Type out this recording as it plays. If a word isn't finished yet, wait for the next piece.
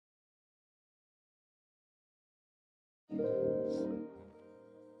you,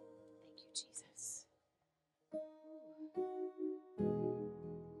 Jesus.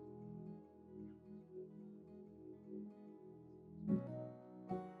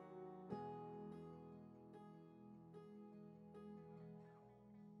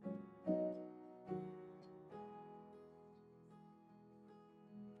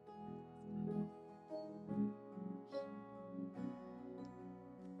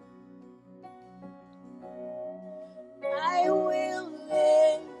 I will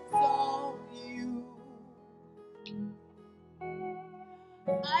exalt you.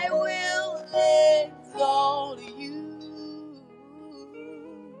 I will exalt you.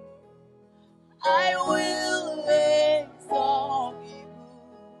 I will exalt you.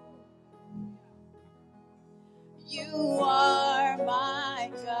 You are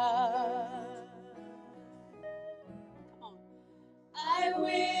my God. Come on. I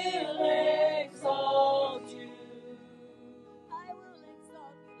will exalt you. I will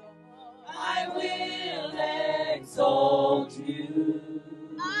exalt you, Lord. I will exalt you.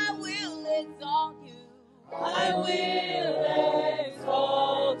 I will exalt you. I will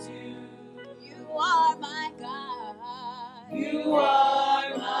exalt you. You are my God. You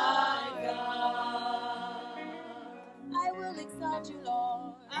are my God. I will exalt you,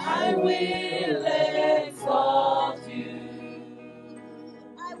 Lord. I will exalt you.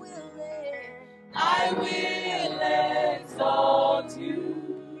 I will exalt you.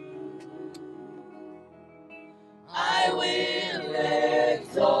 I will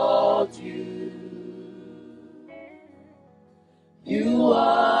exalt you. You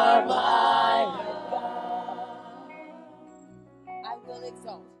are my God. I will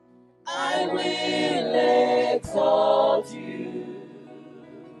exalt. I will exalt you.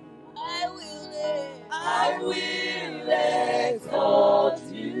 I will exalt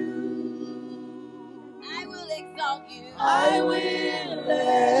you. I will exalt you. I will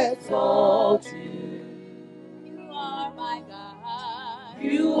exalt you. You are my God.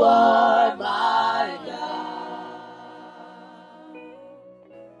 You are my God.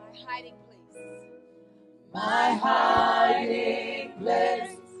 My hiding place. My hiding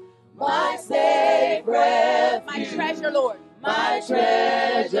place. My safe refuge. My treasure, Lord. My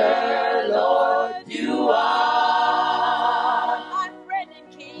treasure, Lord. You are my friend and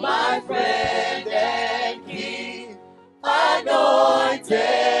king. My friend and king.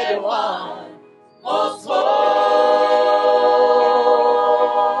 Anointed one. Most holy.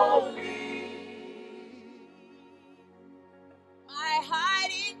 My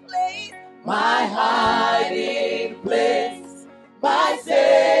hiding place. My hiding place. My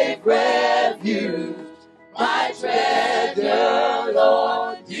safe refuge. My treasure,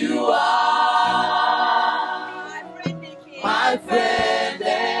 Lord, you are my friend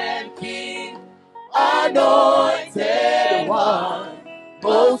and king, anointed one,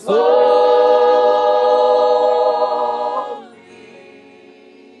 most holy.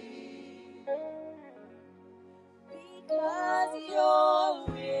 Because you're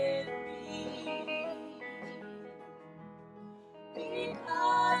with me.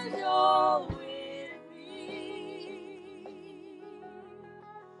 Because you're with me.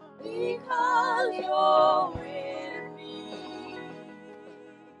 Because you're with me,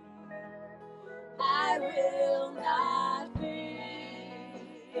 I will not fear.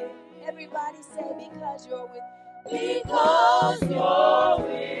 Everybody say, because you're with me. Because you're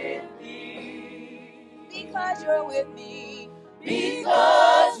with me. Because you're with me.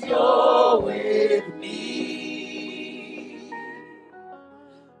 Because you're with me.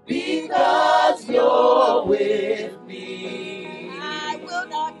 Because you're with me. I will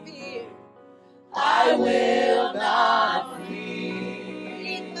not fear. I will not fear.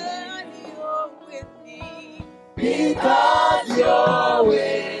 Because you're with me. Because you're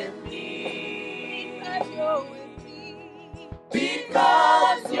with me. Because you're with me.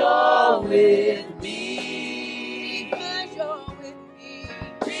 Because you're with me.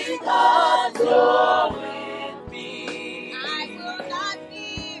 Because you're with me. I will not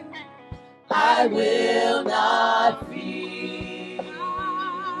fear. I will not fear.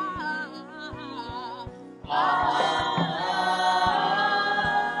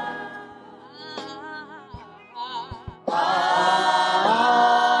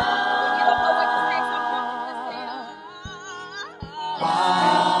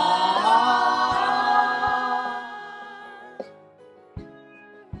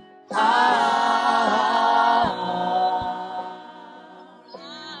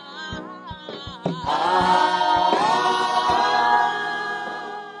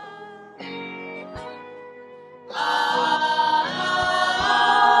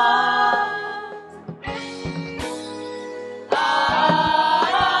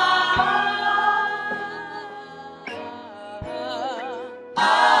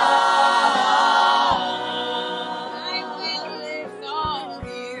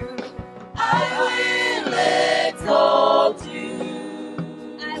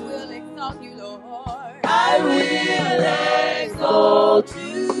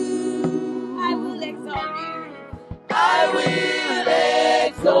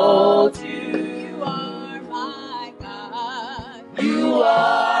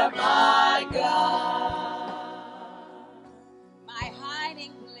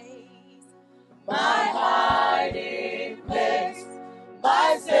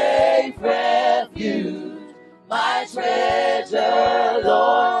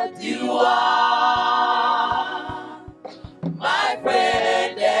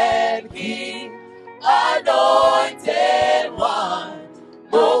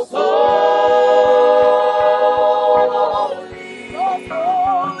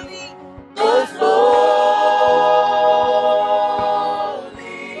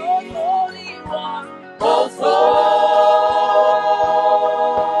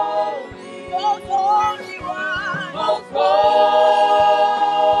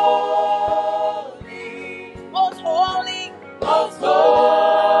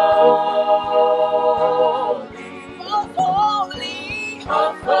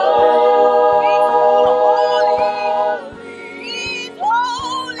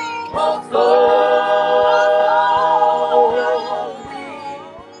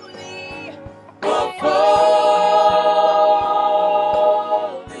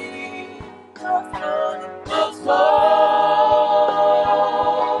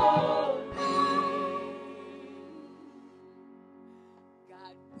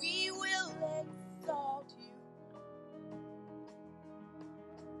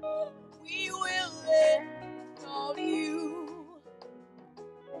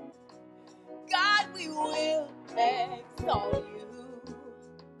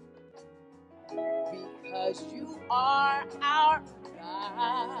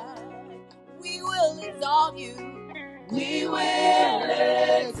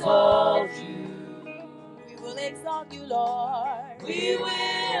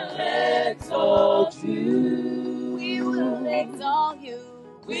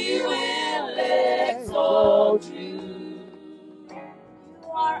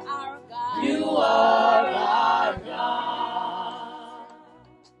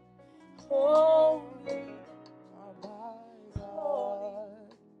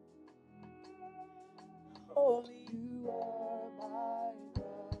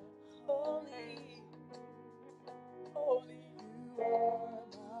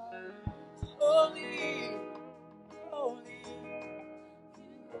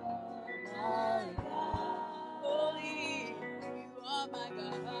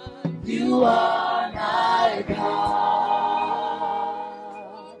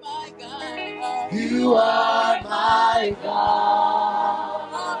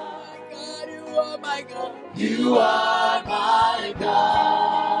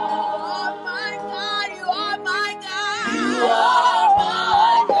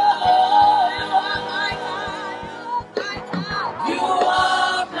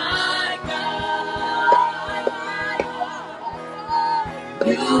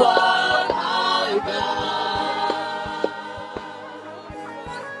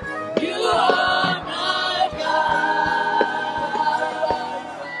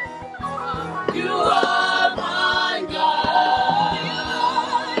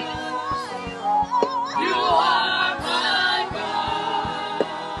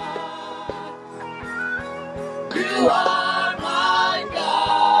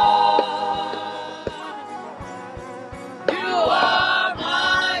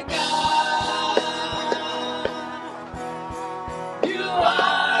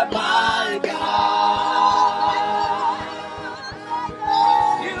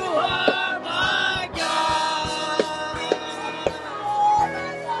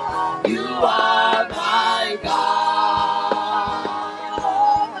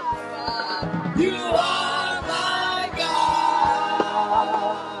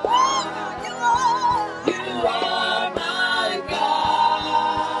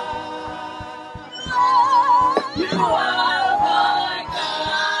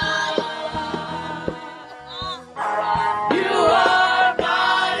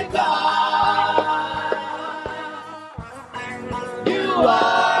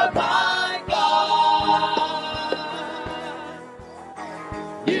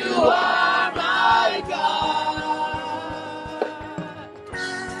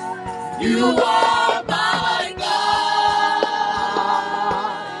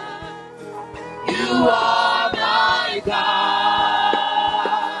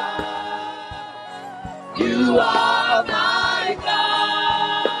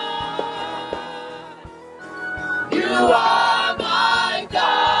 are my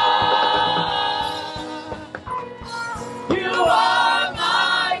God. You are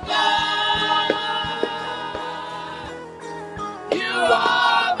my God. You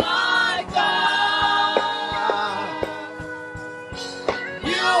are my God.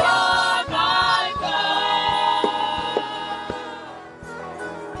 You are my God.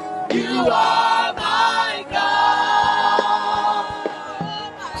 You are my God.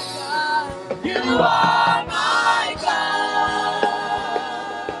 You are my God.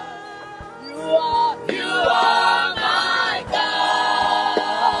 You are my God.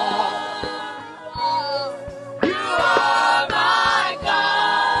 You are my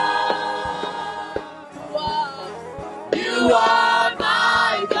God. You are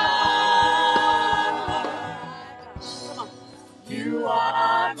my God. You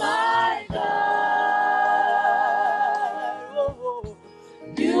are my God.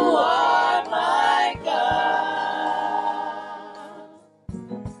 You are my God.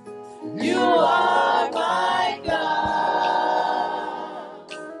 You are my God.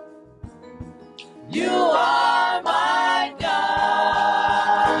 You are my God.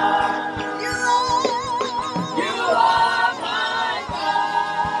 You are my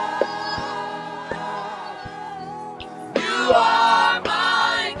God. You are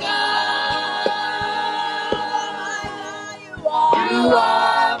my God. You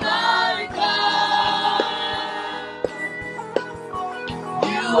are my God.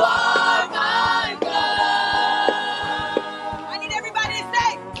 You are my God. I need everybody to say,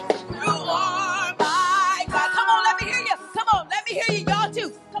 you are my God. Come on, let me hear you. Come on, let me hear you, y'all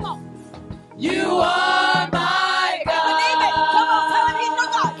too. Come on. You are my God. Believe it. Come on, tell him he's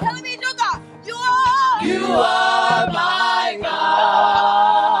your God. Tell him he's your God. You are. You are my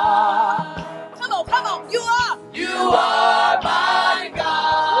God. Come on, come on. You are. You are my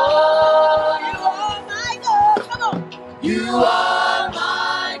God. You are my God. Come on. You are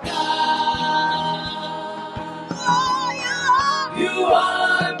my God. You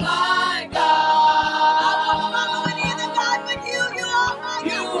are my God. I won't follow any other God but you. You are my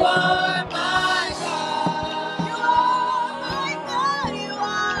God. You are my God.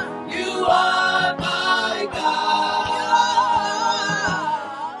 You are my God.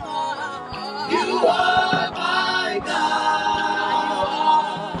 You are my God.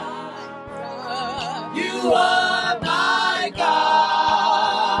 You are my God. You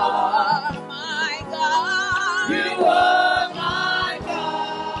are my God. You are my God.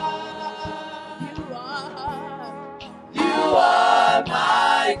 You are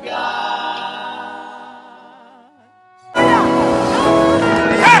my God.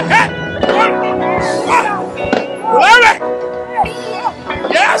 Hey, hey! Glory!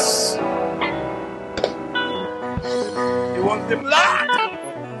 Yes! You want the blood?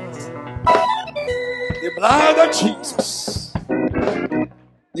 The blood of Jesus.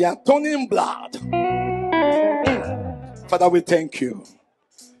 The atoning blood. Father, we thank you.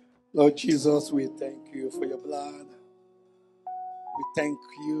 Lord Jesus, we thank you for your blood. We thank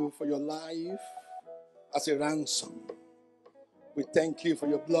you for your life as a ransom. We thank you for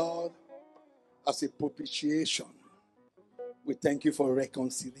your blood as a propitiation. We thank you for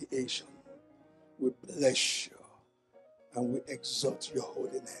reconciliation. We bless you and we exalt your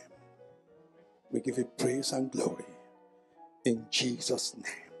holy name. We give you praise and glory in Jesus'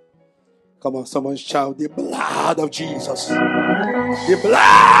 name. Come on, someone shout, the blood of Jesus. The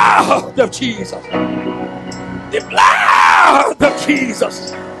blood of Jesus. The blood of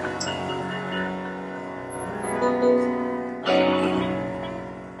Jesus.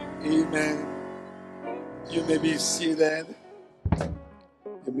 Amen. You may be seated.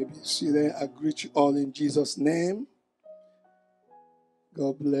 You may be seated. I greet you all in Jesus' name.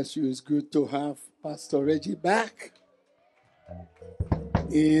 God bless you. It's good to have Pastor Reggie back.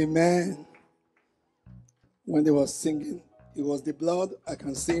 Amen. When they were singing, it was the blood. I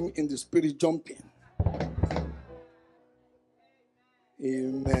can see him in the spirit jumping.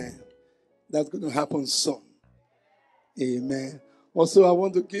 Amen. That's going to happen soon. Amen. Also, I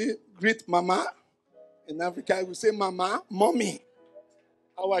want to greet Mama. In Africa, we say Mama, Mommy.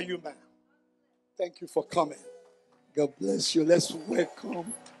 How are you, ma'am? Thank you for coming. God bless you. Let's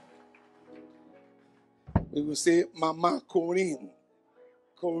welcome. We will say Mama Corinne.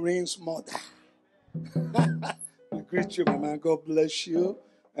 Corinne's mother. We greet you, Mama. God bless you.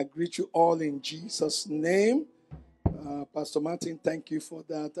 I greet you all in Jesus' name. Pastor Martin, thank you for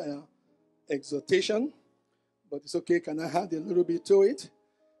that exhortation. But it's okay. Can I add a little bit to it?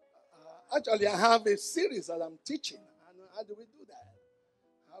 Actually, I have a series that I'm teaching. And how do we do that?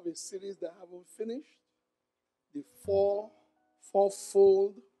 I have a series that I haven't finished. The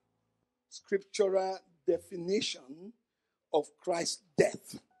fourfold scriptural definition of Christ's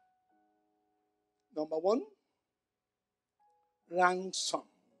death. Number one, ransom.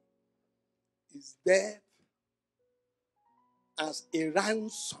 His death as a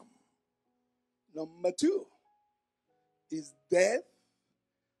ransom. Number two, his death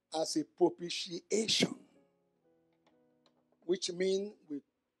as a propitiation, which means we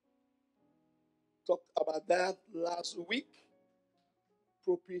talked about that last week.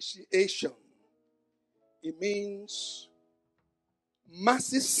 Propitiation. It means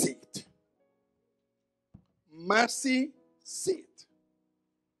mercy seat. Mercy seat.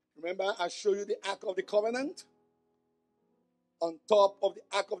 Remember, I showed you the Ark of the Covenant? On top of the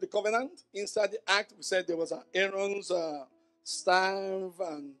Ark of the Covenant, inside the Ark, we said there was Aaron's staff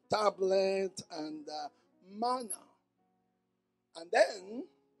and tablet and manna. And then,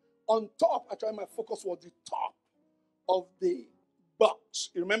 on top, actually my focus was the top of the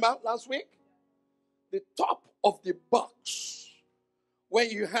box. You remember last week? The top of the box, where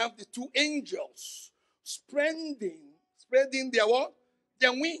you have the two angels spreading their what?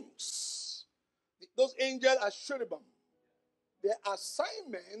 Their wings. Those angels are cherubim. Their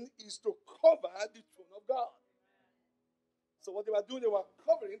assignment is to cover the throne of God. So what they were doing, they were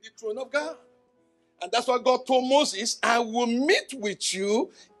covering the throne of God. And that's what God told Moses, I will meet with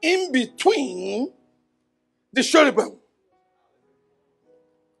you in between the cherubim.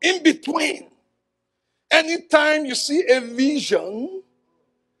 In between. Anytime you see a vision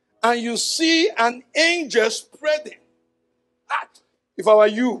and you see an angel spreading, if I were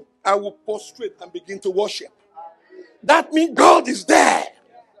you, I would prostrate and begin to worship. That means God is there.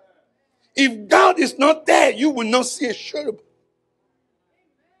 If God is not there, you will not see a cherub.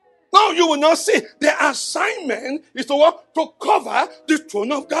 No, you will not see. The assignment is to what? To cover the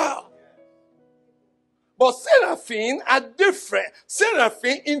throne of God. But seraphim are different.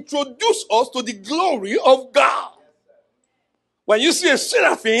 Seraphim introduce us to the glory of God. When you see a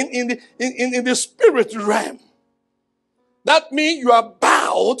seraphim in the spirit realm, that means you are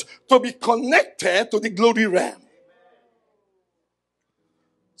bound to be connected to the glory realm.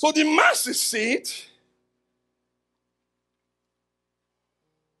 So the mercy seat.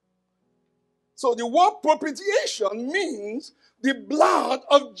 So the word propitiation means the blood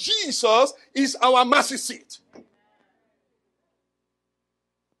of Jesus is our mercy seat.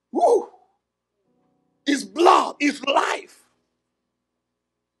 Woo! His blood, his life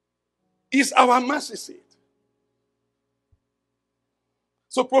is our mercy seat.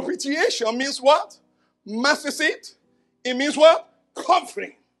 So propitiation means what? Mercy seat. It means what?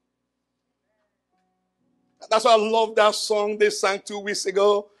 Covering. That's why I love that song they sang 2 weeks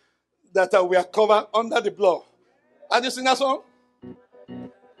ago, that we are covered under the blood. Have you seen that song?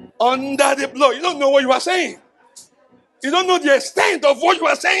 Under the blood. You don't know what you are saying. You don't know the extent of what you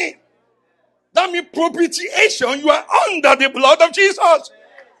are saying. That means propitiation, you are under the blood of Jesus.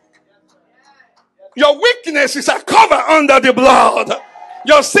 Your weaknesses are covered under the blood.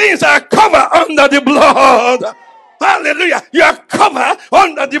 Your sins are covered under the blood. Hallelujah. You are covered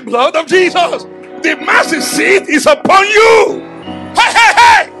under the blood of Jesus. The mercy seat is upon you. Hey, hey,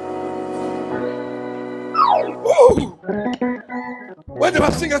 hey. Ooh. When they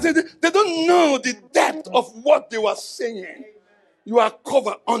were singing, they don't know the depth of what they were singing. You are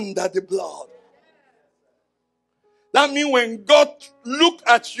covered under the blood. That means when God looks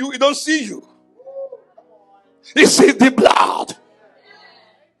at you, he don't see you. He sees the blood.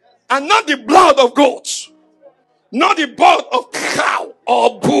 And not the blood of goats. Not the blood of cow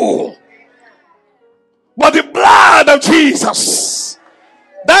or bull. But the blood of Jesus.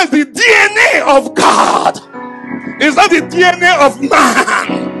 That's the DNA of God. It's not the DNA of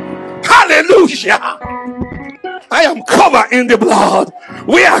man. Hallelujah. I am covered in the blood.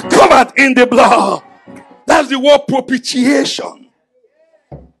 We are covered in the blood. That's the word propitiation.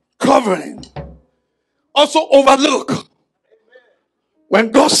 Covering. Also overlook.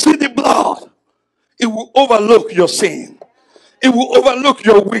 When God sees the blood, it will overlook your sin. It will overlook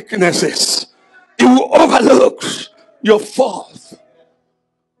your weaknesses. It will overlook your fault.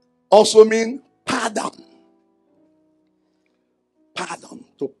 Also mean pardon. Pardon.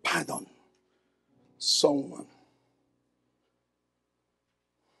 To pardon someone.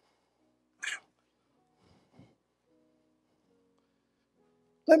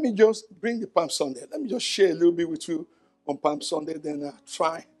 Let me just bring the Palm Sunday. Let me just share a little bit with you on Palm Sunday. Then I'll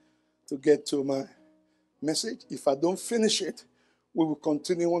try to get to my message. If I don't finish it, we will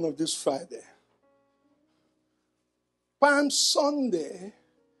continue one of this Friday. Palm Sunday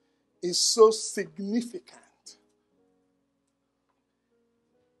is so significant.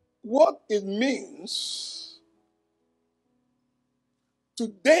 What it means,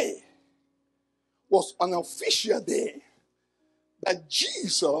 today was an official day that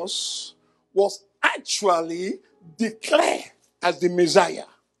Jesus was actually declared as the Messiah.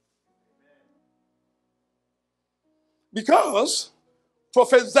 Because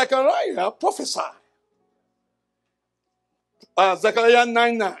Prophet Zechariah prophesied. Zechariah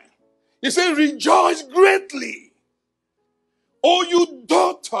 9:9. He said, rejoice greatly, O you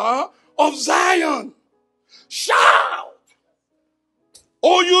daughter of Zion. Shout,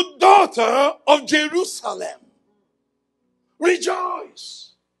 O you daughter of Jerusalem.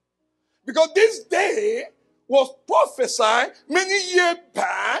 Rejoice. Because this day was prophesied many years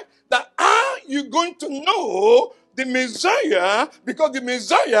back that are you going to know the Messiah, because the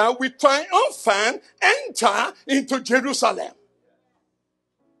Messiah will triumphant enter into Jerusalem.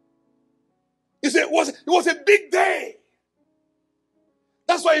 He said it was a big day.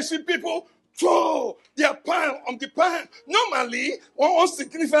 That's why you see people throw their palm on the palm. Normally, one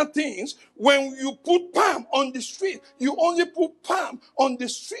significant things, when you put palm on the street, you only put palm on the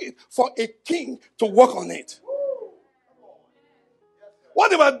street for a king to walk on it. What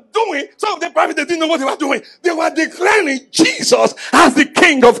they were doing, some of the prophets, they didn't know what they were doing. They were declaring Jesus as the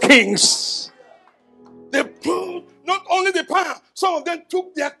King of Kings. They put not only the palm, some of them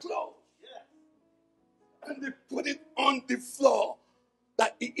took their clothes and they put it on the floor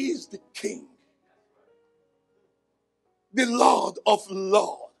that he is the King, the Lord of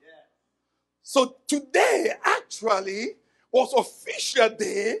Lords. So today actually was official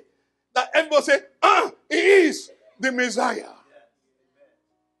day that everybody said, he is the Messiah.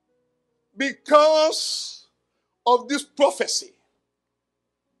 Because of this prophecy.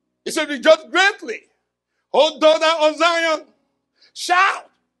 He said, rejoice greatly, O daughter of Zion. Shout,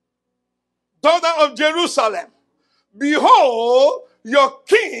 daughter of Jerusalem. Behold, your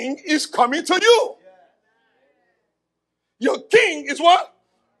king is coming to you. Your king is what?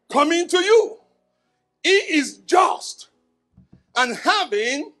 Coming to you. He is just and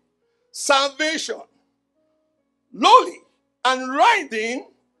having salvation, lowly and riding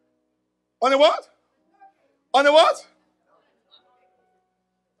on a what? On a what?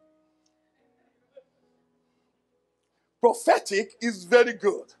 Prophetic is very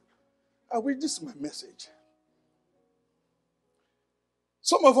good. This is my message.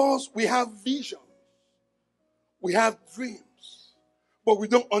 Some of us, we have vision. We have dreams. But we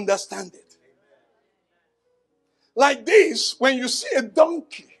don't understand it. Like this, when you see a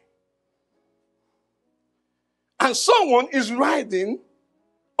donkey and someone is riding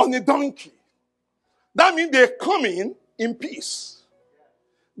on a donkey, that means they're coming in peace.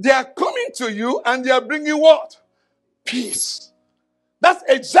 They are coming to you and they are bringing what? Peace. That's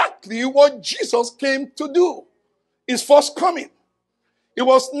exactly what Jesus came to do. His first coming. It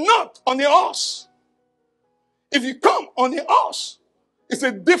was not on a horse. If you come on a horse, it's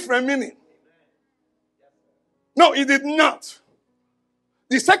a different meaning. No, he did not.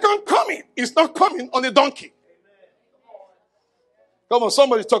 The second coming is not coming on a donkey. Come on,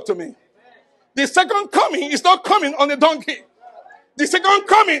 somebody talk to me. The second coming is not coming on a donkey. The second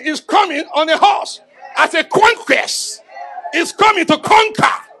coming is coming on a horse. As a conquest. It's coming to conquer.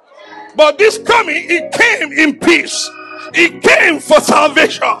 But this coming, it came in peace. It came for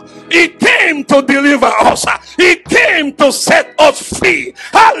salvation. It came to deliver us. It came to set us free.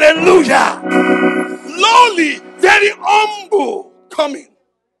 Hallelujah. Lowly, very humble coming.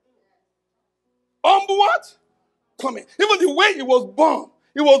 Humble what? Coming. Even the way he was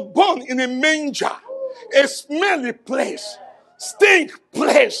born in a manger, a smelly place, stink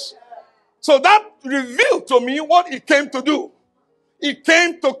place. So that revealed to me what he came to do. He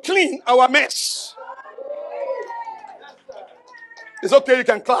came to clean our mess. It's okay, you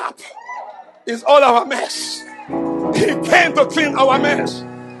can clap. It's all our mess. He came to clean our mess.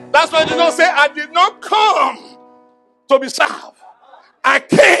 That's why they don't say, I did not come to be served. I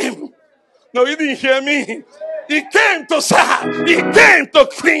came. No, you didn't hear me. He came to serve. He came to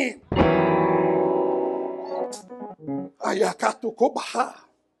clean.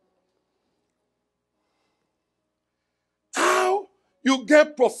 How you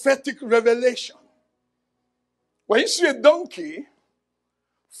get prophetic revelation? When you see a donkey,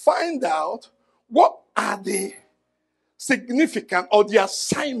 find out what are the significance or the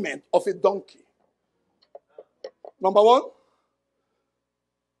assignment of a donkey. Number one,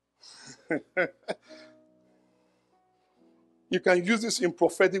 you can use this in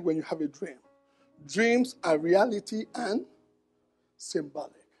prophetic when you have a dream. Dreams are reality and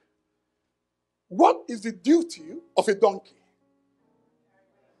symbolic. What is the duty of a donkey?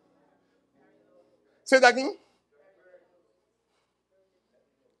 Say that again.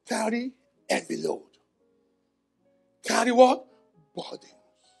 Carry heavy load. Carry what? Burdens.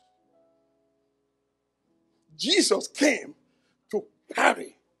 Jesus came to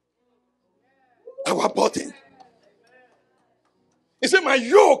carry our burden. He said, my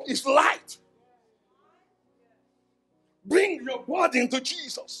yoke is light. Bring your burden to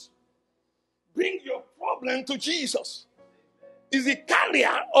Jesus. Bring your problem to Jesus. He's the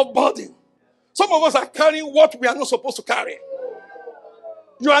carrier of burden. Some of us are carrying what we are not supposed to carry.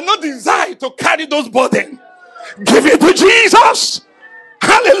 You are not designed to carry those burdens. Give it to Jesus.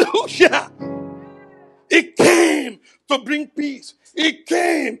 Hallelujah. He came to bring peace. He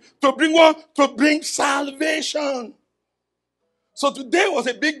came to bring what? To bring salvation. So today was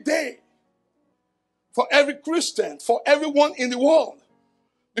a big day for every Christian, for everyone in the world.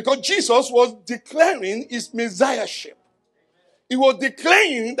 Because Jesus was declaring his messiahship. He was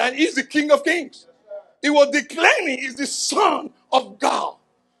declaring that he's the King of Kings. He was declaring he's the Son of God.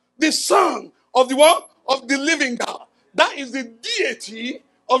 The Son of the what? Of the living God. That is the deity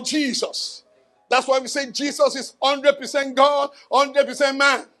of Jesus. That's why we say Jesus is 100% God, 100%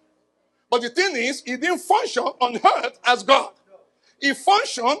 man. But the thing is, he didn't function on earth as God. He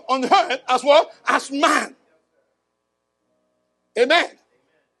functioned on earth as what? As man. Amen.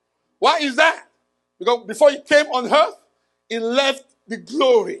 Why is that? Because before he came on earth, he left the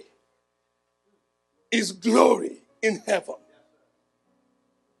glory. His glory in heaven.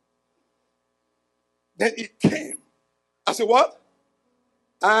 Then he came as a what?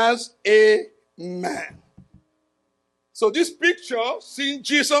 As a man. So this picture, seeing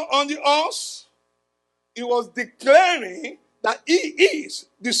Jesus on the horse, he was declaring that he is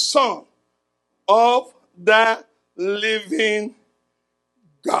the Son of the living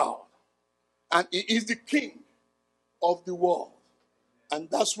God. And he is the King of the world. And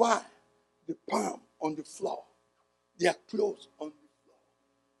that's why the palm on the floor, their clothes on the floor.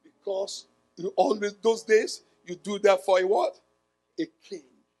 Because you always, those days, you do that for a what? A king.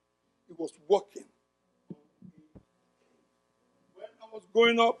 He was walking. When I was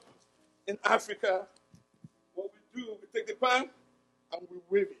growing up in Africa, what we do, we take the palm and we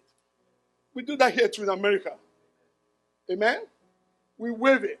wave it. We do that here too in America. Amen? We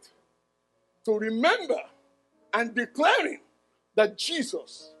wave it to remember and declaring that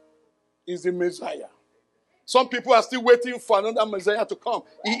Jesus is the Messiah. Some people are still waiting for another Messiah to come.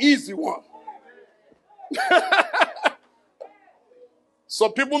 He is the one.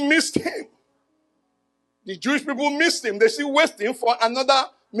 Some people missed him. The Jewish people missed him. They're still waiting for another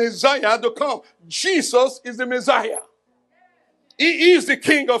Messiah to come. Jesus is the Messiah. He is the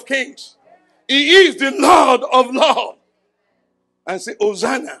King of Kings. He is the Lord of Lords. And say,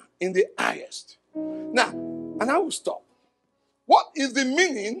 Hosanna in the highest. Now, and I will stop. What is the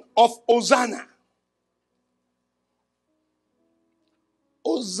meaning of Hosanna?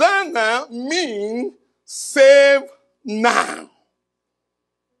 Hosanna means save now.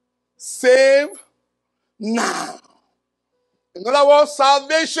 Save now. In other words,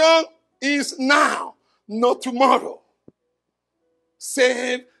 salvation is now, not tomorrow.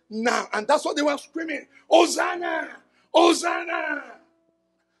 Save now. And that's what they were screaming. Hosanna! Hosanna!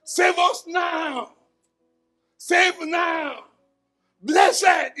 Save us now! Save now!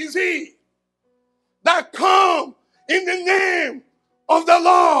 Blessed is he that come in the name of the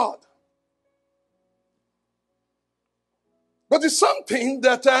Lord. But it's something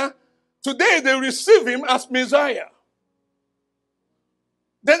that today they receive him as Messiah.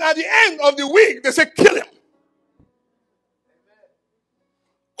 Then at the end of the week, they say, kill him.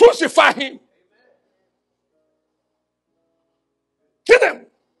 Crucify him. Kill him.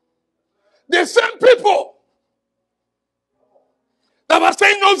 The same people that were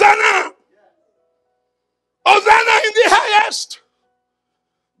saying, Hosanna. Hosanna in the highest.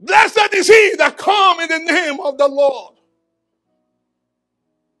 Blessed is he that come in the name of the Lord.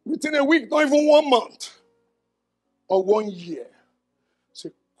 Within a week, not even 1 month or 1 year, say,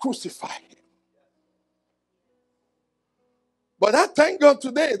 crucify him. But I thank God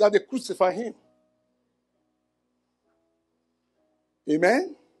today that they crucify him.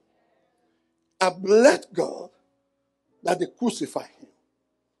 Amen. I bless God that they crucify him.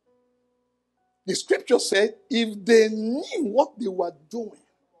 The scripture said, if they knew what they were doing,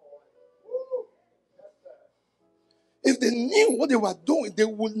 if they knew what they were doing, they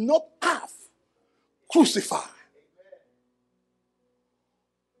would not have crucified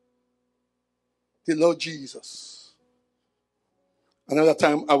the Lord Jesus. Another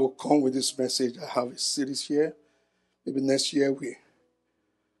time I will come with this message. I have a series here. Maybe next year we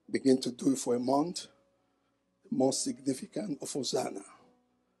begin to do it for a month. The most significant of Hosanna.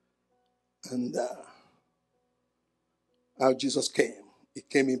 And how Jesus came. He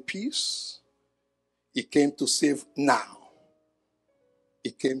came in peace. He came to save now.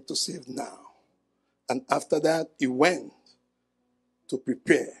 He came to save now. And after that, he went to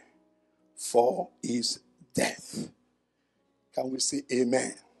prepare for his death. Can we say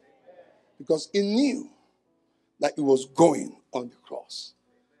amen? Because he knew that he was going on the cross.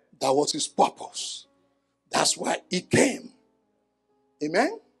 That was his purpose. That's why he came.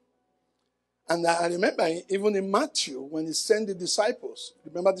 Amen? And I remember even in Matthew, when he sent the disciples,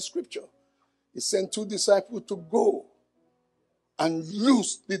 remember the scripture? He sent 2 disciples to go and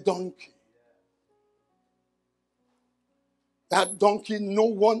loose the donkey. That donkey, no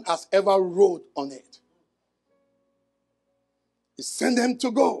one has ever rode on it. He sent them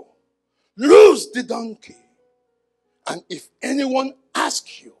to go. Loose the donkey. And if anyone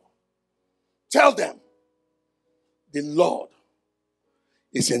asks you, tell them the Lord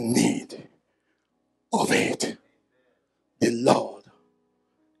is in need of it. The Lord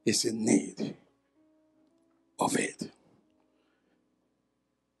is in need of it.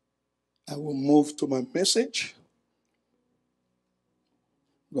 I will move to my message.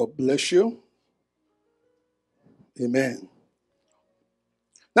 God bless you. Amen.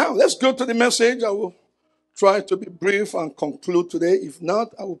 Now, let's go to the message. I will try to be brief and conclude today. If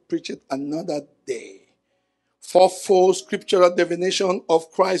not, I will preach it another day. Fourfold scriptural definition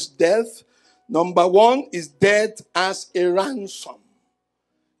of Christ's death. Number 1 is death as a ransom.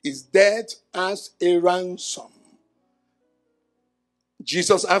 Is death as a ransom.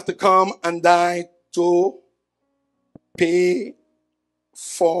 Jesus had to come and die to pay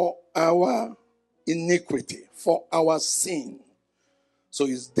for our iniquity, for our sin. So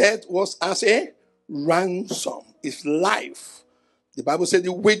his death was as a ransom. His life. The Bible said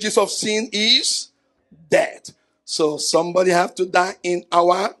the wages of sin is death. So somebody have to die in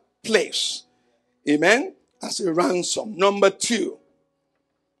our place. Amen? As a ransom. Number 2.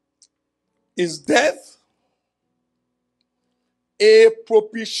 Is death a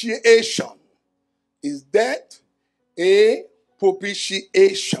propitiation? Is death a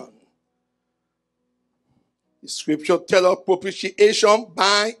propitiation? The scripture tells us propitiation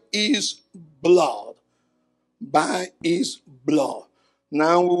by his blood. By his blood.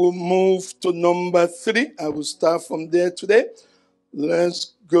 Now we will move to number 3. I will start from there today.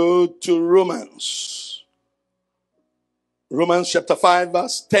 Let's go to Romans. Romans chapter 5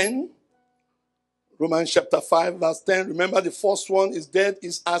 verse 10. Romans chapter 5 verse 10. Remember the first one is death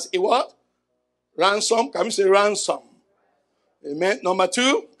is as a what? Ransom. Can we say ransom? Amen. Number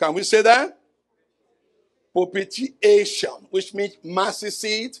 2. Can we say that? Propitiation, which means mercy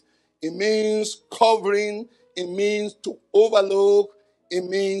seat. It means covering. It means to overlook. It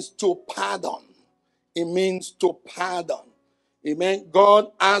means to pardon. It means to pardon. Amen.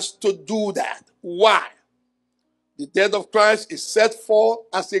 God has to do that. Why? The death of Christ is set forth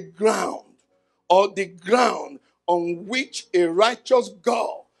as a ground, or the ground on which a righteous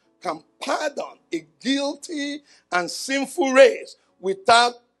God can pardon a guilty and sinful race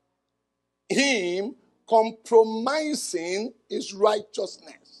without him compromising his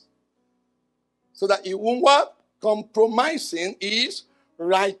righteousness. So that he won't what? Compromising his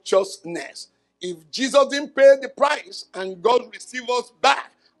righteousness. If Jesus didn't pay the price and God receives us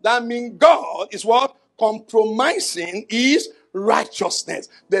back, that means God is what? Compromising his righteousness.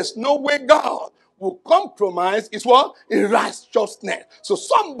 There's no way God will compromise his what? His righteousness. So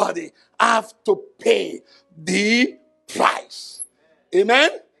somebody have to pay the price. Amen?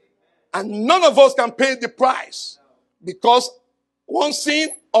 And none of us can pay the price. Because one sin,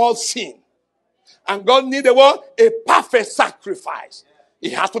 all sin. And God needs a what? A perfect sacrifice.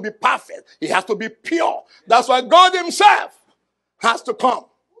 It has to be perfect. It has to be pure. That's why God himself has to come.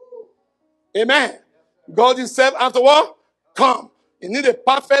 Amen. God himself has to what? Come. You need a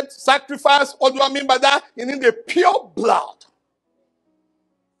perfect sacrifice. What do I mean by that? You need a pure blood.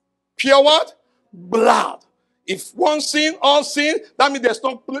 Pure what? Blood. If one sin, all sin, that means there's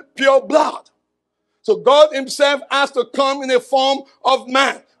no pure blood. So God himself has to come in the form of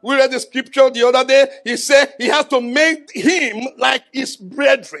man. We read the scripture the other day. He said he has to make him like his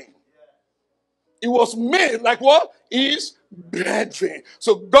brethren. He was made like what? His brethren.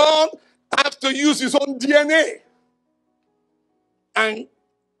 So God has to use his own DNA and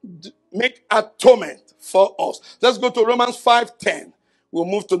make atonement for us. Let's go to Romans 5:10. We'll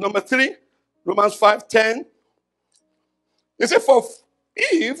move to number 3. Romans 5:10. He said, for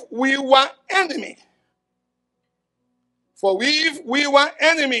if we were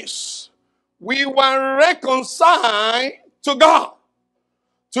enemies, we were reconciled to God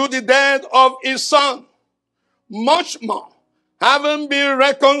through the death of his son. Much more, having been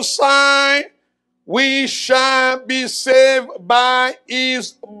reconciled, we shall be saved by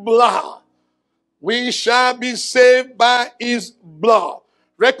his blood. We shall be saved by his blood.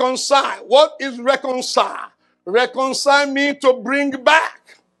 Reconcile. What is reconcile? Reconcile means to bring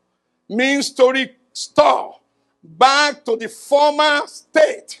back. Means to restore back to the former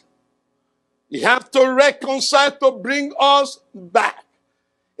state. You have to reconcile to bring us back.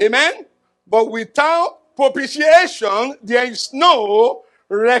 Amen? But without propitiation, there is no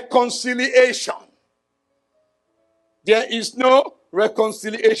reconciliation. There is no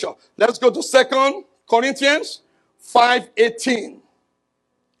reconciliation. Let's go to 2 Corinthians 5:18.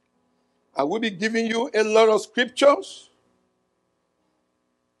 I will be giving you a lot of scriptures.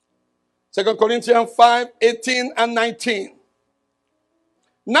 2 Corinthians 5:18 and 19.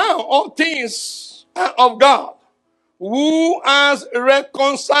 Now all things are of God, who has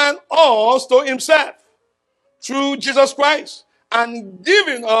reconciled us to himself through Jesus Christ and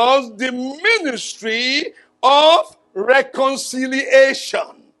given us the ministry of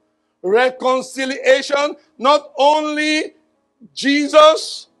reconciliation. Reconciliation, not only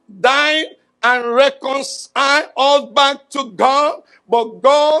Jesus died and reconciled us back to God, but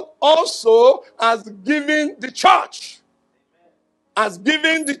God also has given the church. Has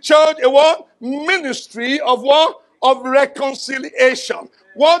given the church a what? Ministry of what? Of reconciliation.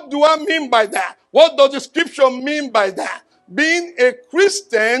 What do I mean by that? What does the scripture mean by that? Being a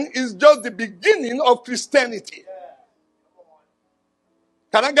Christian is just the beginning of Christianity.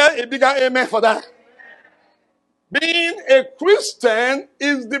 Can I get a bigger amen for that? Being a Christian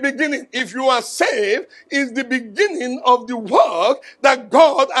is the beginning. If you are saved, is the beginning of the work that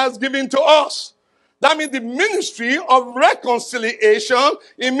God has given to us. That means the ministry of reconciliation,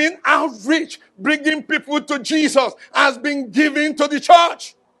 it means outreach, bringing people to Jesus, has been given to the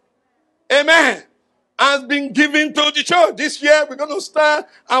church. Amen. Has been given to the church. This year, we're going to start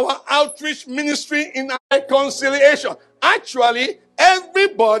our outreach ministry in reconciliation. Actually,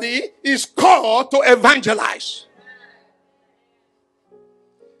 everybody is called to evangelize.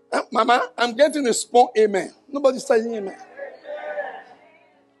 Mama, I'm getting a small amen. Nobody's saying amen.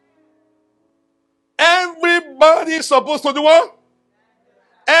 Everybody is supposed to do what?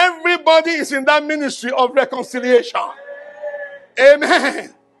 Everybody is in that ministry of reconciliation.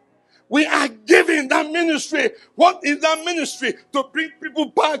 Amen. We are given that ministry. What is that ministry? To bring people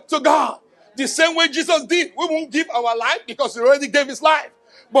back to God. The same way Jesus did. We won't give our life because he already gave his life.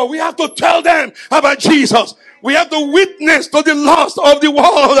 But we have to tell them about Jesus. We have to witness to the lost of the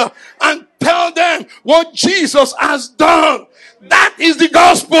world and tell them what Jesus has done. That is the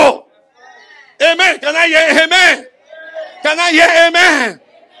gospel. Amen. Can I hear amen? Can I hear amen?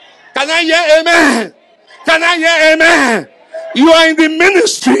 Can I hear amen? Can I hear amen? You are in the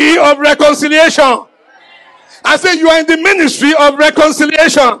ministry of reconciliation. I say you are in the ministry of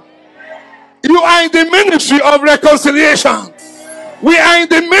reconciliation. You are in the ministry of reconciliation. We are in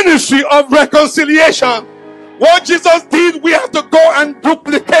the ministry of reconciliation. What Jesus did, we have to go and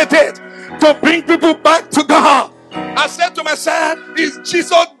duplicate it to bring people back to God. I said to myself, is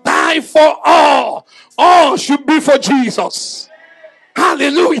Jesus died for all? All should be for Jesus.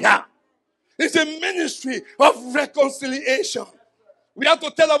 Hallelujah. It's a ministry of reconciliation. We have to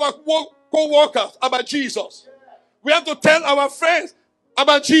tell our co-workers about Jesus. We have to tell our friends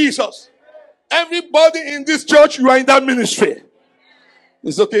about Jesus. Everybody in this church, you are in that ministry.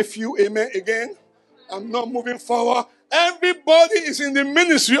 It's okay, few amen again. I'm not moving forward. Everybody is in the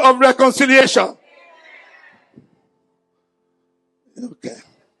ministry of reconciliation. Okay.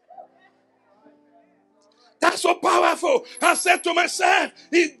 That's so powerful. I said to myself,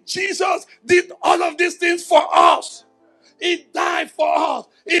 Jesus did all of these things for us. He died for us.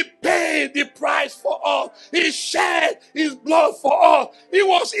 He paid the price for us. He shed his blood for us. He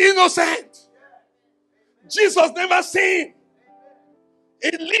was innocent. Jesus never sinned.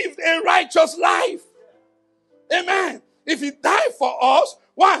 He lived a righteous life. Amen. If he died for us,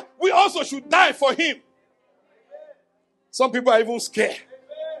 why? We also should die for him. Some people are even scared.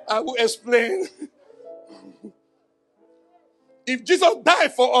 I will explain. If Jesus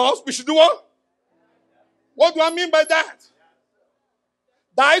died for us, we should do what? What do I mean by that?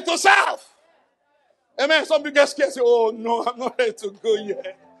 Die to self. Amen. Some people get scared and say, oh no, I'm not ready to go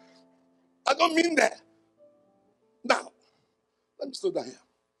yet. I don't mean that. Now, let me slow down here.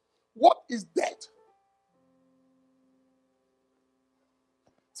 What is death?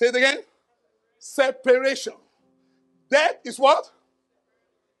 Say it again. Separation. Death is what?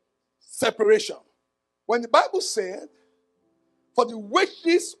 Separation. When the Bible said, for the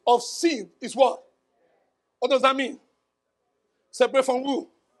wages of sin is what? What does that mean? Separate from who?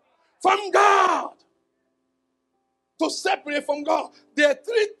 From God. To separate from God. There are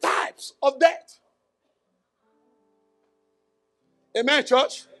 3 types of death. Amen,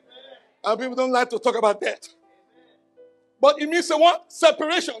 church? And people don't like to talk about death. But it means a what?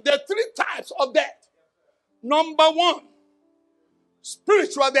 Separation. There are three types of death. Number one,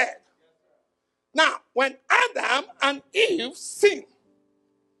 spiritual death. Now, when Adam and Eve sinned,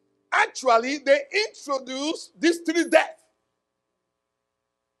 actually they introduced these three deaths.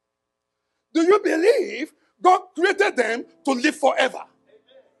 Do you believe God created them to live forever?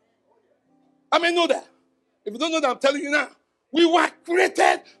 I may know that. If you don't know that, I'm telling you now. We were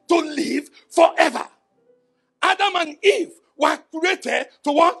created to live forever. Adam and Eve were created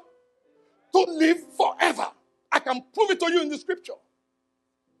to what? To live forever. I can prove it to you in the scripture.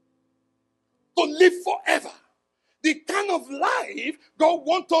 To live forever. The kind of life God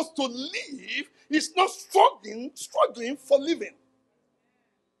wants us to live is not struggling for living.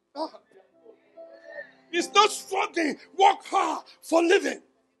 It's not struggling, work hard for living.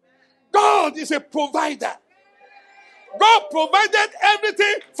 God is a provider. God provided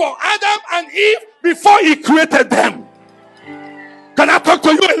everything for Adam and Eve before he created them. Can I talk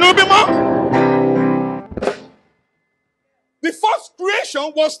to you a little bit more? The first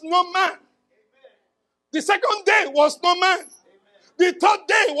creation was no man. The second day was no man. The third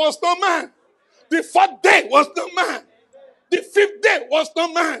day was no man. The fourth day was no man. The fifth day was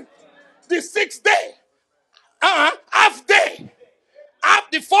no man. The sixth day, half day.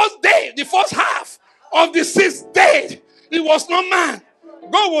 The first day, the first half of the sixth day, it was no man.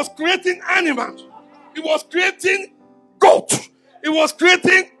 God was creating animals. He was creating goat. He was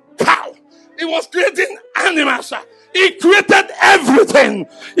creating cow. He was creating animals. He created everything.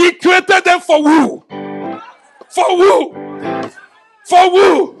 He created them for who? For who? For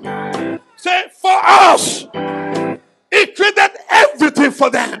who? Say, for us. He created everything for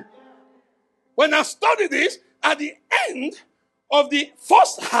them. When I study this, at the end of the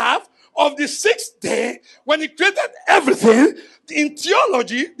first half of the sixth day, when he created everything, in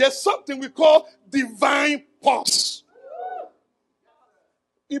theology, there's something we call divine pause.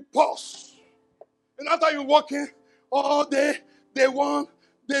 He paused. And after you're walking all day 1,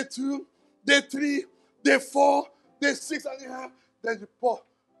 day 2, day 3, day 4, day 6 and a half, then you pause.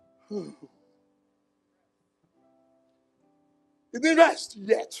 He didn't rest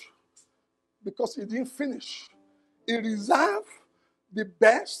yet because he didn't finish. He reserved the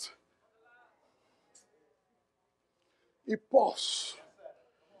best. He paused.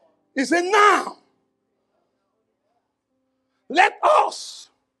 He said, now, let us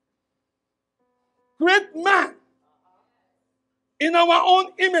create man in our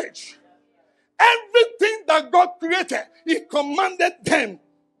own image. Everything that God created, he commanded them.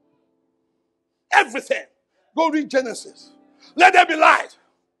 Everything. Go read Genesis. Let there be light.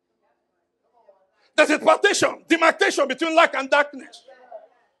 There's a partition, demarcation between light and darkness.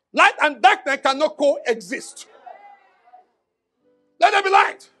 Light and darkness cannot coexist. Let there be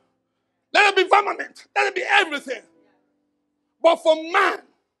light. Let there be firmament. Let there be everything. But for man,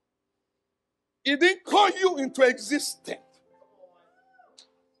 he didn't call you into existence.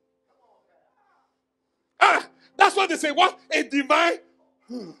 That's what they say. What? A divine.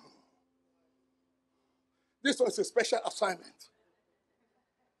 This was a special assignment.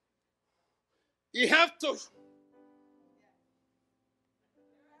 You have to.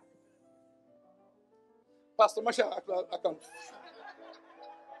 Pastor Marcia, I can.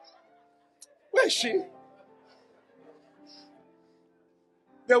 Where is she?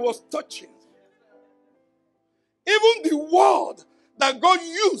 There was touching. Even the word that God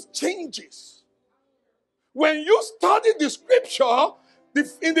used changes. When you study the scripture,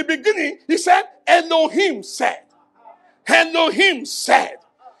 in the beginning, he said, Elohim said. Elohim said.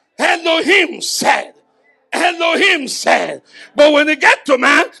 Elohim said. Elohim said. But when they get to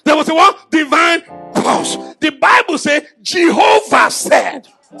man, there was a what? Divine pause. The Bible says, Jehovah said.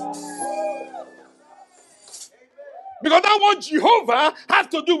 Because that word Jehovah has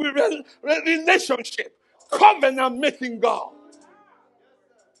to do with relationship. Covenant making God.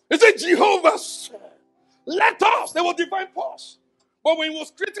 He said, Jehovah said. Let us. There was divine pause. But when he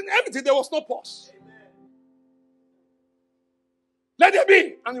was creating everything, there was no pause. Let there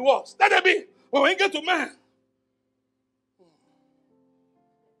be. And it was. Let there be. But when you get to man,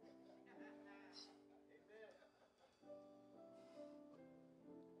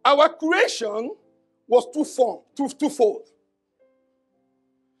 our creation was twofold.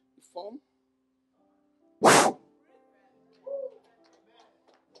 Form.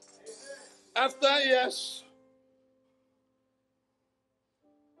 After yes.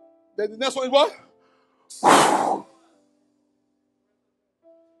 Then the next one is what?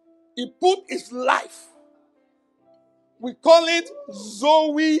 He put his life. We call it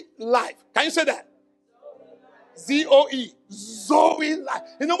Zoe life. Can you say that? Z-O-E. Zoe life.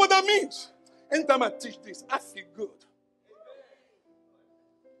 You know what that means? Anytime I teach this, I feel good.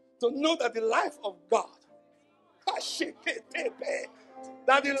 To know that the life of God,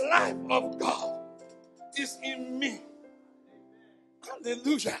 that the life of God is in me.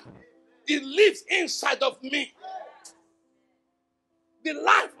 Hallelujah. It lives inside of me. The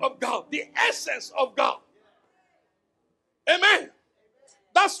life of God, the essence of God. Amen.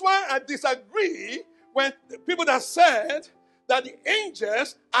 That's why I disagree when the people that said that the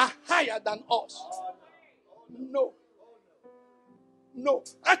angels are higher than us. No. No.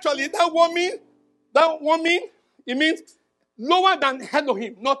 Actually, that woman, it means lower than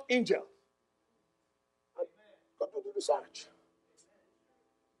Elohim, not angel. Go to the research.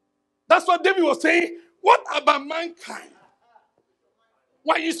 That's what David was saying. What about mankind?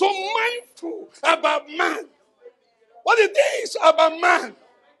 Why are you so mindful about man? What it is about man?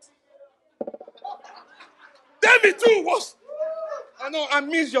 David too was. I know I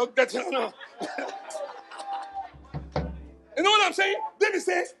miss your getting. You know what I'm saying? David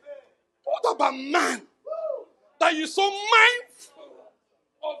says, what about man? That you're so mindful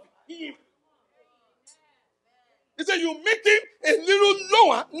of him. He said, you make him a little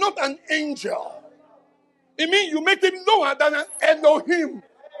lower, not an angel. It means you make him lower than an Elohim.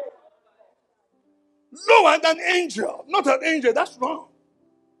 Lower than angel, not an angel. That's wrong.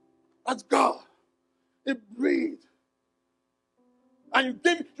 That's God. He breathed. And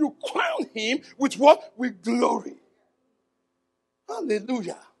you crown him with what? With glory.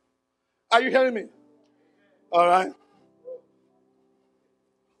 Hallelujah. Are you hearing me? All right.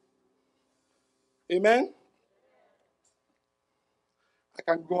 Amen. I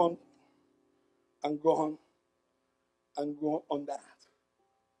can go on and go on and go on that.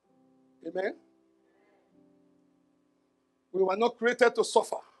 Amen. We were not created to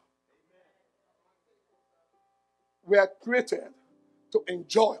suffer. We are created to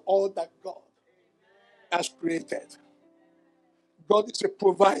enjoy all that God has created. God is a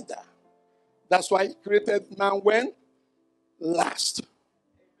provider. That's why he created man when? Last.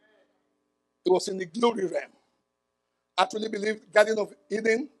 It was in the glory realm. I truly believe the Garden of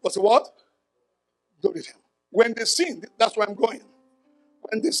Eden was a what? Glory realm. When they sinned, that's where I'm going.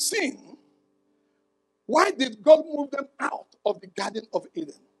 When they sinned, why did God move them out of the Garden of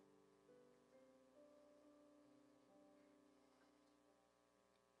Eden?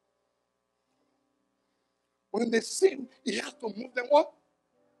 When they sinned, he had to move them what?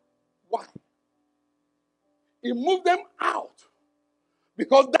 Why? He moved them out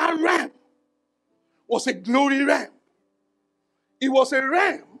because that realm was a glory realm. It was a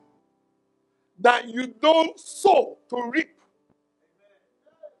realm that you don't sow to reap.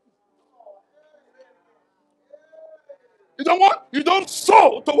 You don't what? You don't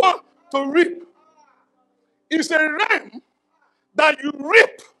sow to what? To reap. It's a realm that you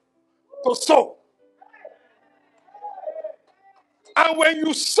reap to sow. And when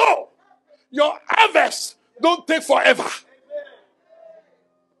you sow, your harvest don't take forever.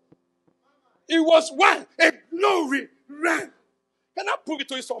 It was one, a glory realm. Can I prove it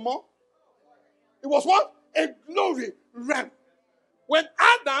to you some more? It was what? A glory realm. When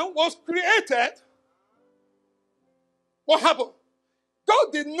Adam was created, what happened?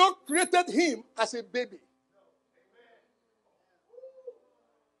 God did not create him as a baby.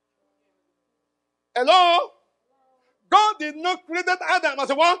 Hello? God did not create Adam as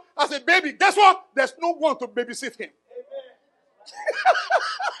a what? As a baby. Guess what? There's no one to babysit him.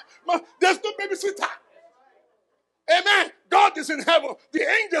 There's no babysitter. Amen. God is in heaven. The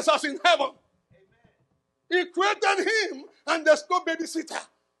angels are in heaven. He created him and there's no babysitter.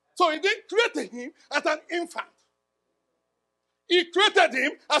 So he didn't create him as an infant. He created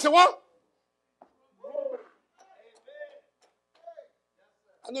him as a what?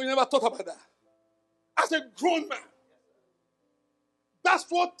 I know you never thought about that. As a grown man. That's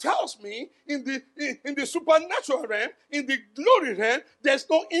what tells me in the supernatural realm, in the glory realm, there's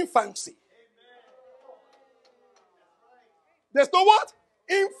no infancy. There's no what?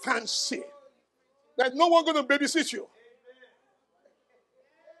 Infancy. There's no one going to babysit you.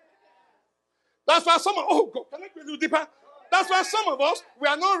 That's why God, can I go a little deeper? That's why some of us, we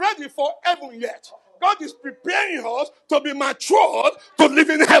are not ready for heaven yet. God is preparing us to be matured to live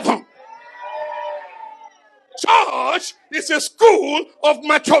in heaven. Church is a school of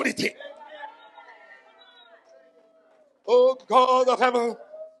maturity. Oh God of heaven.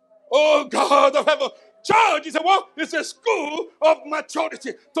 Oh God of heaven. Church is a what? It's a school of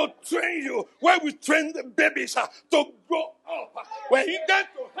maturity to train you. Where we train the babies to grow up. When you get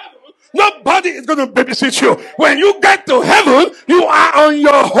to heaven, nobody is going to babysit you. When you get to heaven, you are on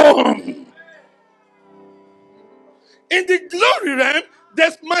your own. In the glory realm,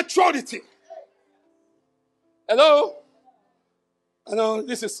 there's maturity. Hello? I know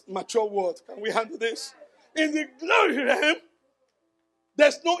this is mature word. Can we handle this? In the glory realm,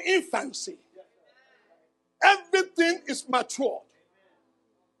 there's no infancy. Everything is matured.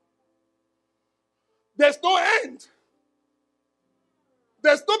 There's no end.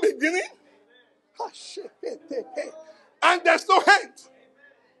 There's no beginning. And there's no end.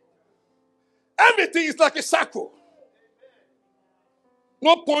 Everything is like a circle.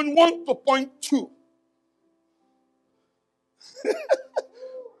 No point 1 to point 2.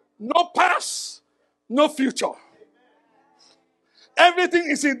 No past, no future. Everything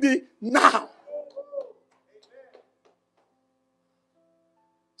is in the now.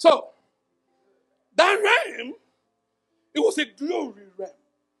 So, that realm, it was a glory realm.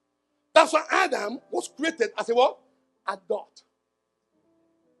 That's why Adam was created as a what? Adult.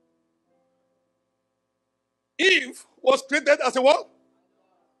 Eve was created as a what?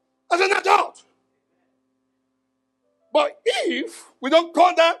 As an adult. But Eve, we don't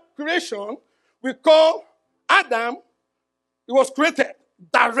call that creation. We call Adam, he was created,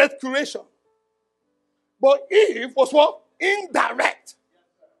 direct creation. But Eve was what? Indirect.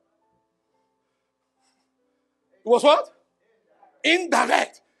 It was what?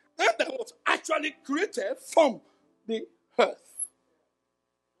 Indirect. Adam was actually created from the earth.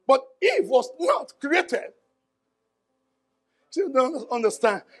 But Eve was not created. You don't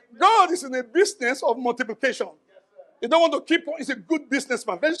understand. God is in the business of multiplication. You don't want to keep on, he's a good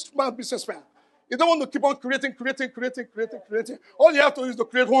businessman, very smart businessman. You don't want to keep on creating. All you have to do is to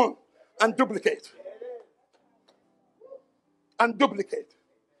create one and duplicate. And duplicate.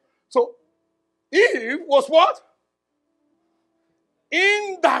 So, Eve was what?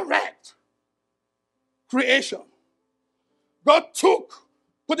 Indirect creation. God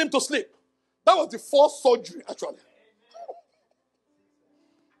put him to sleep. That was the first surgery, actually.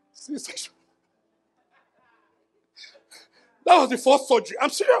 C-section. That was the first surgery. I'm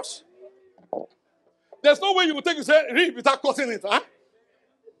serious. There's no way you will take his rib without cutting it, huh?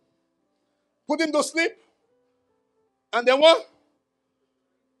 Put him to sleep. And then what?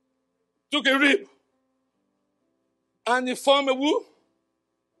 Took a rib. And he formed a womb.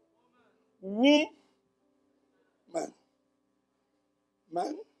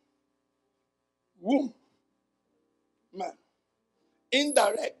 Man. Womb. Man.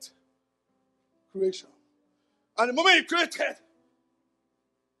 Indirect creation. And the moment he created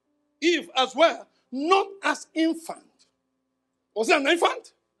Eve as well, not as infant. Was it an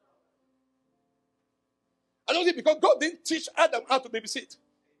infant? I don't think because God didn't teach Adam how to babysit.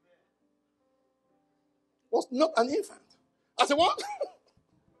 Was not an infant. I said what?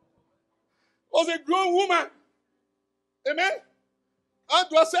 Was a grown woman. Amen? How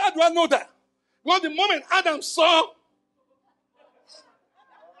do I know that? Because the moment Adam saw,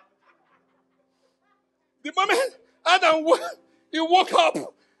 the moment Adam he woke up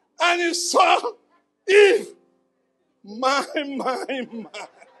and he saw Eve. My.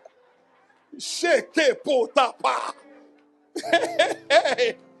 Sheke potapa.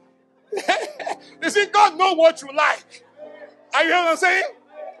 Hey. You see, God knows what you like. Are you hearing what I'm saying?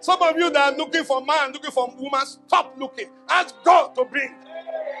 Some of you that are looking for man, looking for woman, stop looking. Ask God to bring.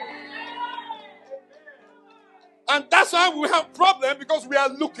 And that's why we have problems, because we are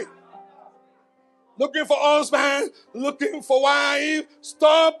looking. Looking for husband, looking for wife.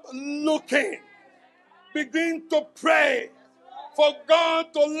 Stop looking. Begin to pray for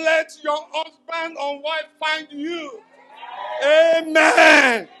God to let your husband or wife find you.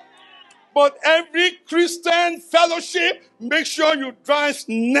 Amen. But every Christian fellowship, make sure you dress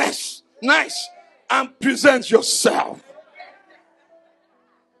nice and present yourself.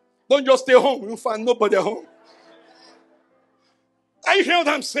 Don't just stay home. You'll find nobody at home. I hear what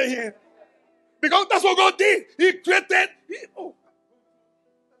I'm saying. Because that's what God did. He created. Go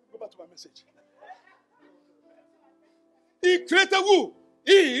back to my message. He created who?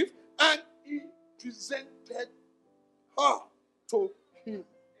 Eve. And he presented her to him.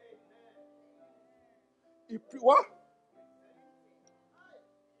 What?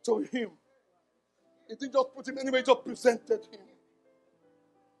 To him. He didn't just put him anywhere, he just presented him.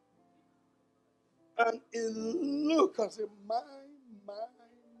 And he looked and said, my.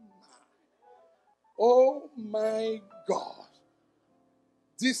 Oh my God.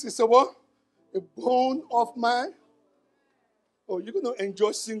 This is a what? A bone of mine. Oh, you're going to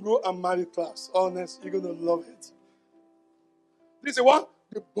enjoy single and married class. Honest, you're going to love it. This is what?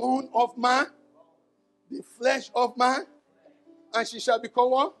 The bone of man. The flesh of man, and she shall become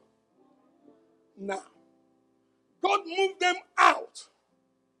what? Now, God moved them out.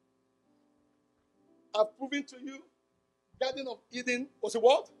 I've proven to you, Garden of Eden was a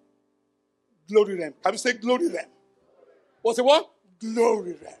what? Glory realm. Have you said glory realm? Was a what?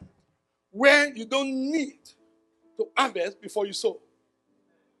 glory realm, where you don't need to harvest before you sow.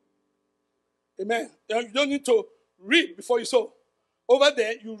 Amen. You don't need to reap before you sow. Over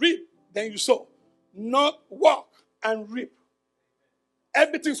there, you reap, then you sow. Not work and reap.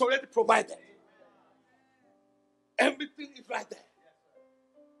 Everything's already provided. Everything is right there.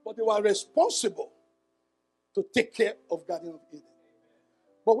 But they were responsible to take care of Garden of Eden.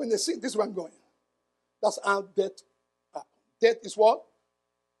 But when they see this one going, that's how death happens. Death is what?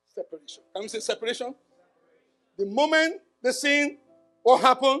 Separation. Can we say separation? The moment they seen what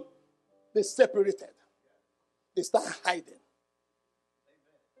happened, they separated. They start hiding.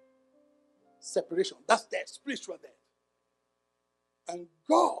 Separation. That's death, spiritual death. And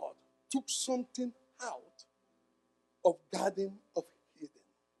God took something out of Garden of Eden.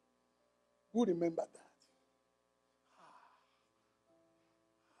 Who remember that?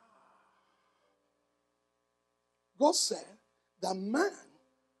 God said that man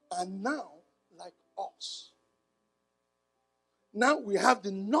are now like us. Now we have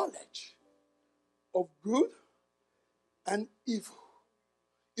the knowledge of good and evil.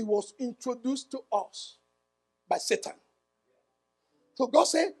 It was introduced to us by Satan. So God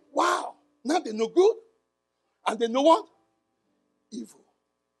said, wow, now they know good and they know what? Evil.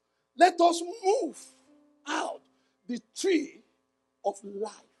 Let us move out the tree of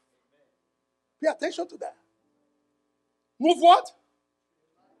life. Pay attention to that. Move what?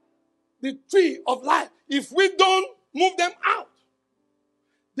 The tree of life. If we don't move them out,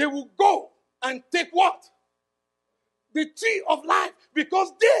 they will go and take what? The tree of life.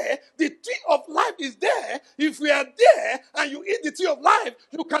 Because there, the tree of life is there. If we are there and you eat the tree of life,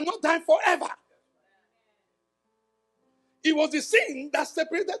 you cannot die forever. It was the sin that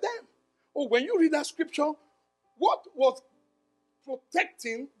separated them. Oh, when you read that scripture, what was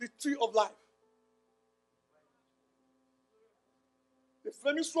protecting the tree of life? The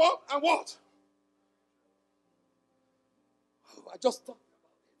flaming sword and what? Oh, I just thought about it.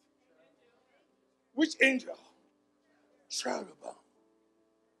 Which angel? Cherubim.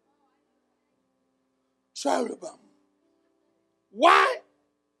 Cherubim. Why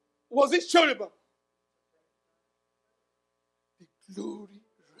was it cherubim? The glory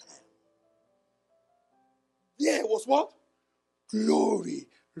realm. There was what? Glory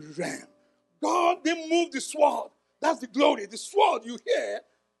realm. God didn't move the sword. That's the glory. The sword you hear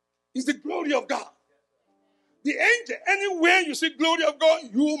is the glory of God. The angel, anywhere you see glory of God,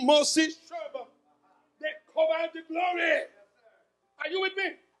 you must see cherubim. They cover the glory. Are you with me?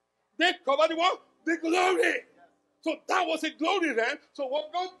 They cover the what? The glory. So that was a glory realm. So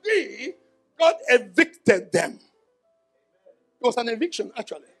what God did, God evicted them. It was an eviction,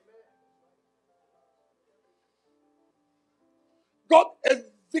 actually. God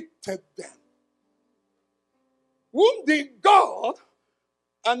evicted them. Whom did God,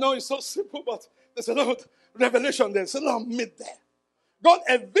 I know it's so simple, but there's a lot of revelation there. There's a lot of myth there. God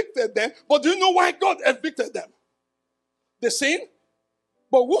evicted them, but do you know why God evicted them? The sin,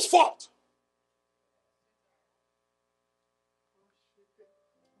 but whose fault?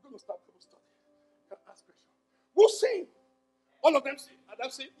 I'm going to start. Can I ask question? Who sin? All of them sin.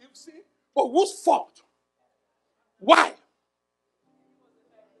 Adam sin, Eve sin. But whose fault? Why?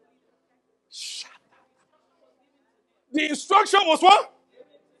 Shut up. The instruction was what?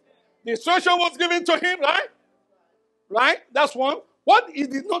 The instruction was given to him, right? Right? That's one. What he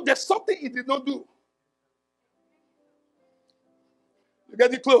did not, there's something he did not do. You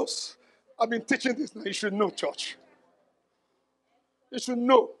get it close. I've been teaching this now. You should know, church. You should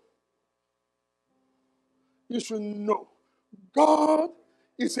know. You should know. God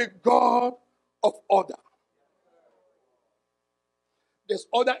is a God of order. There's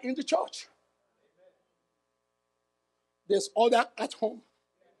order in the church. There's order at home.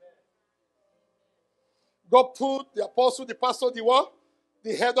 God put the apostle, the pastor, the what?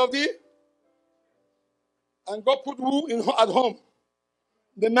 The head of the. And God put who at home?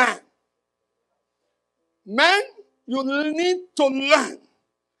 The man. Man, you need to learn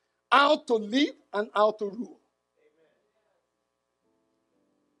how to live and how to rule.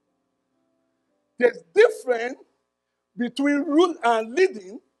 There's difference between rule and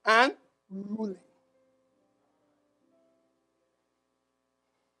leading and ruling.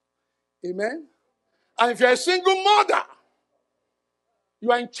 Amen? And if you're a single mother,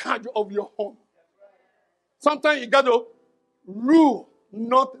 you are in charge of your home. Sometimes you got to rule,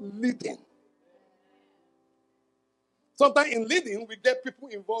 not leading. Sometimes in leading, we get people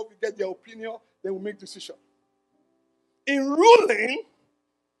involved, we get their opinion, then we make decisions. In ruling,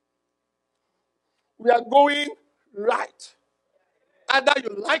 we are going right. Either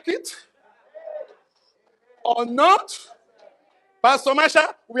you like it or not, Pastor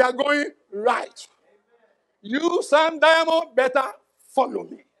Marcia, we are going right. You, Sam Diamond, better follow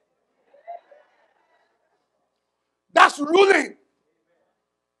me. That's ruling.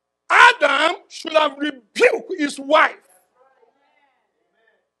 Adam should have rebuked his wife.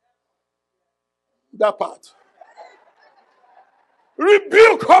 That part.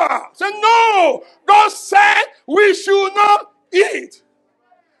 Rebuke her. Say, no. God said we should not eat.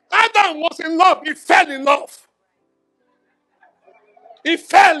 Adam was in love. He fell in love. He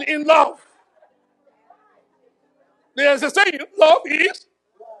fell in love. There's a saying, love is.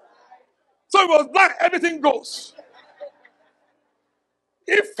 So it was blind. Everything goes.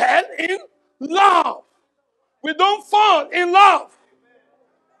 He fell in love. We don't fall in love.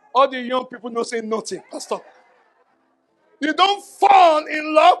 All the young people don't say nothing. Pastor. You don't fall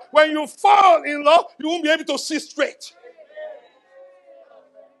in love. When you fall in love, you won't be able to see straight.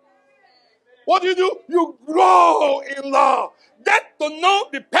 What do? You grow in love. Get to know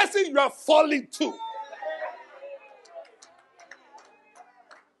the person you are falling to.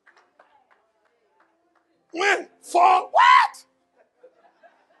 When fall, what?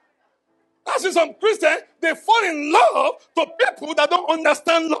 I see some Christians, they fall in love to people that don't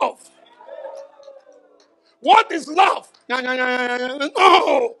understand love. What is love?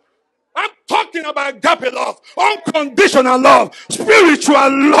 No. I'm talking about agape love, unconditional love,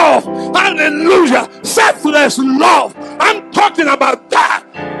 spiritual love, hallelujah, selfless love. I'm talking about that.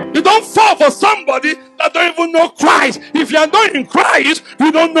 You don't fall for somebody that don't even know Christ. If you are not in Christ,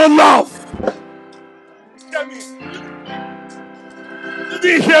 you don't know love. Hear me? You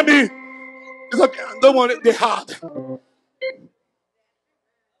didn't hear me? It's okay. I don't want it. They hard.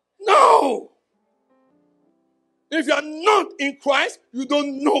 No. If you are not in Christ, you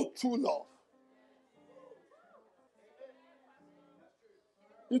don't know true love.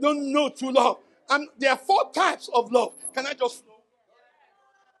 You don't know true love. And there are 4 types of love. Can I just flow?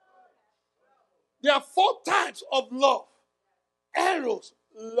 There are 4 types of love. Eros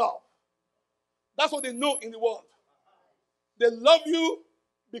love. That's what they know in the world. They love you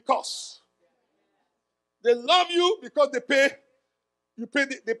because. They love you because they pay. You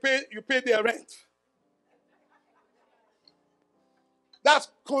pay their rent. That's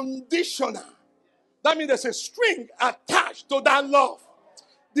conditional. That means there's a string attached to that love.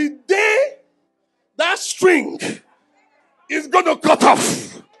 The day that string is going to cut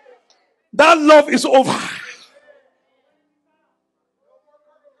off, that love is over.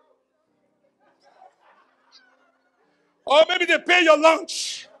 Or maybe they pay your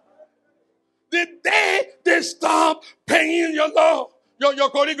lunch. The day they stop paying your love, your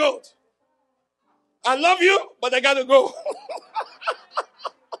Holy Ghost. I love you, but I got to go.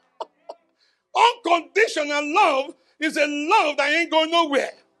 Unconditional love is a love that ain't going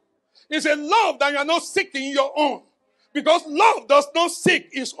nowhere. It's a love that you are not seeking your own. Because love does not seek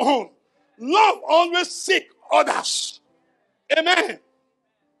its own. Love always seeks others. Amen.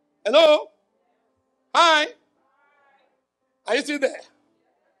 Hello? Hi. Are you still there?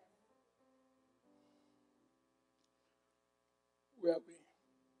 Where are we?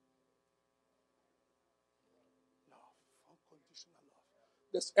 Love. Unconditional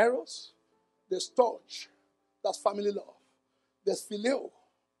love. There's eros. There's touch. That's family love. There's phileo.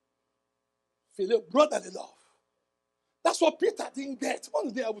 Phileo, brotherly love. That's what Peter didn't get.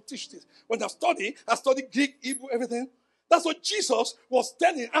 One day I will teach this. When I studied Greek, Hebrew, everything. That's what Jesus was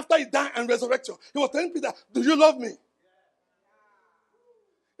telling after he died and resurrected. He was telling Peter, do you love me?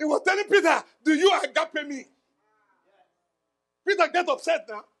 He was telling Peter, do you agape me? Peter get upset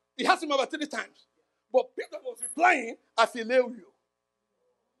now. He asked him about 3 times. But Peter was replying, I phileo you.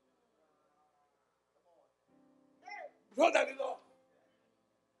 Brotherly love.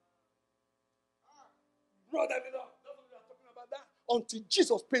 Brotherly love. That's what we are talking about that. Until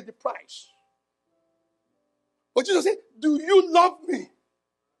Jesus paid the price. But Jesus said, do you love me?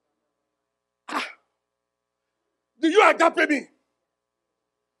 Do you agape me?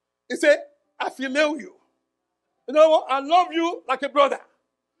 He said, I phileo you. You know what? I love you like a brother.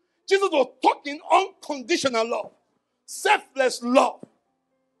 Jesus was talking unconditional love. Selfless love.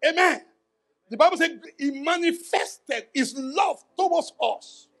 Amen. The Bible said he manifested his love towards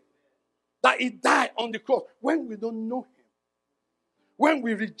us. That he died on the cross when we don't know him. When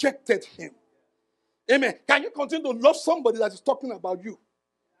we rejected him. Amen. Can you continue to love somebody that is talking about you?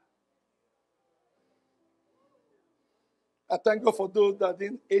 I thank God for those that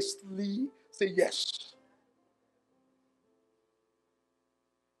didn't hastily say yes.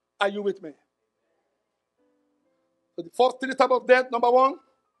 Are you with me? So the first 3 types of death, number 1,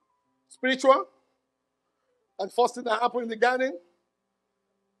 spiritual. And first thing that happened in the garden,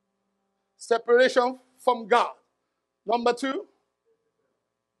 separation from God. Number 2,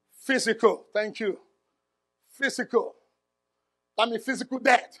 Physical. Thank you. Physical. That means physical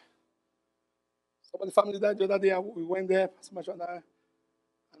death. Somebody family died the other day. We went there, Pastor Marcia and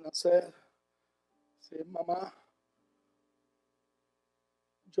I said, Mama,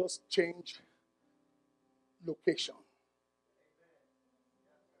 just change location.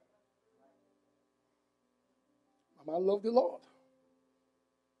 Mama loved the Lord.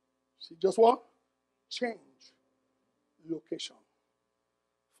 She just what? Change location.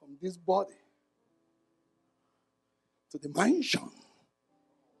 From this body to the mansion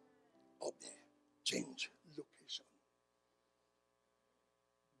up there. Change location.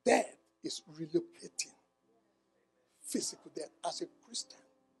 Death is relocating. Physical death. As a Christian,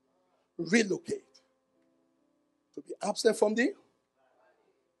 relocate. To be absent from thee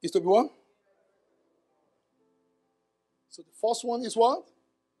is to be what? So the first one is what?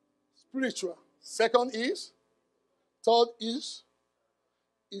 Spiritual. Second is, third is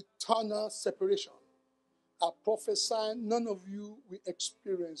eternal separation. I prophesy none of you will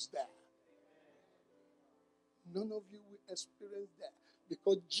experience that. None of you will experience that.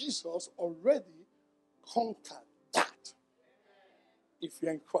 Because Jesus already conquered that. If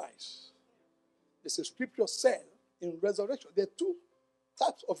you're in Christ. There's a scripture said in resurrection. There are two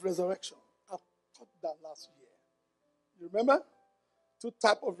types of resurrection. I taught that last year. You remember? Two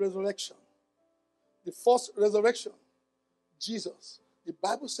types of resurrection. The first resurrection, Jesus, the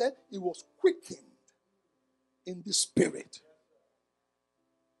Bible said he was quickened in the spirit.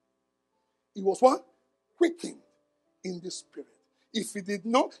 He was what? Quickened in the spirit. If he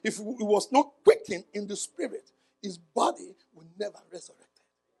was not quickened in the spirit, his body would never resurrect.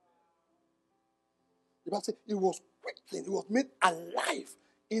 The Bible said he was quickened, he was made alive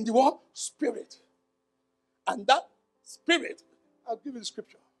in the what? Spirit. And that spirit, I'll give you the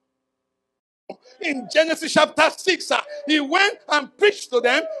scripture. In Genesis chapter 6, he went and preached to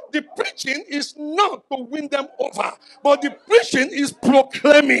them. The preaching is not to win them over, but the preaching is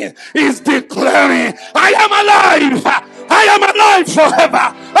proclaiming, is declaring, I am alive. I am alive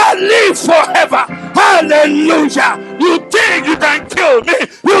forever. I live forever. Hallelujah. You think you can kill me?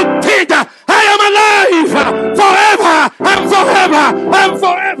 You think that I am alive forever and forever and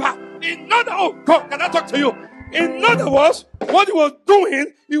forever. In other, oh God, can I talk to you? In other words, what he was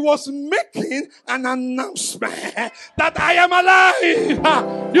doing, he was making an announcement that I am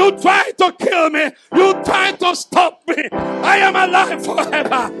alive. You try to kill me. You try to stop me. I am alive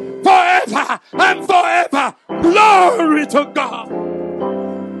forever, forever, and forever. Glory to God.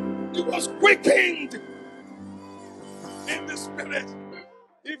 He was quickened in the spirit.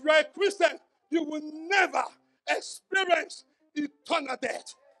 If you are a Christian, you will never experience eternal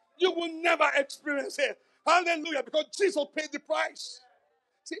death. You will never experience it. Hallelujah. Because Jesus paid the price.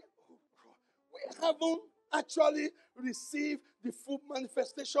 See, we haven't actually received the full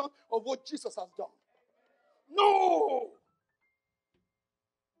manifestation of what Jesus has done. No.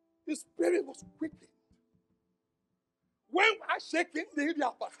 The spirit was quickened. When I shake in the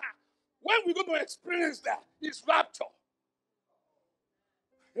area, when we're going to experience that, it's rapture.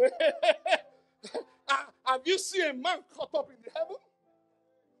 Have you seen a man caught up in the heaven?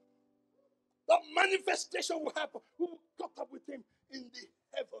 The manifestation will happen. Who will caught up with him in the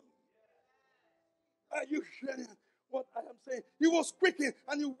heaven? Are you hearing what I am saying? He was quickened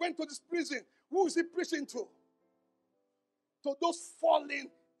and he went to this prison. Who is he preaching to? To those fallen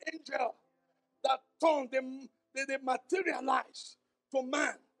angels that turned them, they materialize to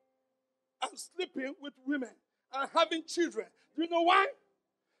man and sleeping with women and having children. Do you know why?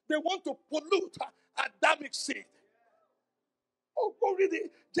 They want to pollute Adamic seed. Oh, go read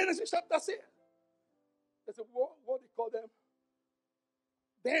it. Genesis chapter 6. They said, what do you call them?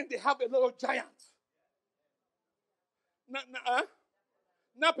 Then they have a little giant.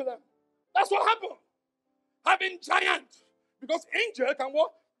 Nephilim. That's what happened. Having giant. Because angel can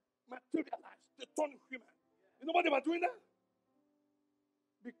what? Materialize. They turn human. You know why they were doing that?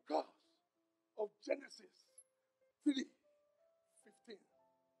 Because of Genesis 3:15.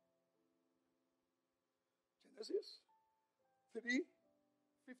 Genesis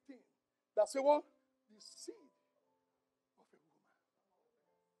 3:15. That's the what? The seed of a woman.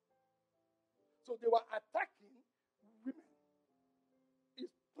 So they were attacking women.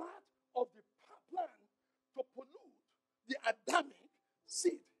 It's part of the plan to pollute the Adamic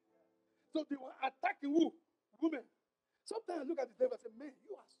seed. So they were attacking who? Women. Sometimes I look at the devil and say, man,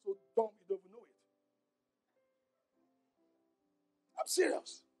 you are so dumb, you don't even know it. I'm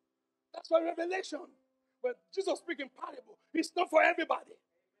serious. That's why Revelation, when Jesus speaks in parable, it's not for everybody.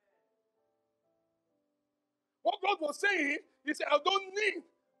 What God was saying, he said, I don't need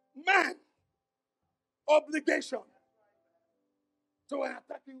man obligation So we're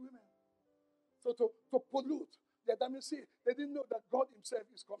attacking women. So to pollute. That means, see, they didn't know that God himself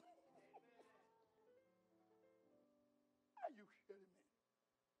is coming. Are you hearing me?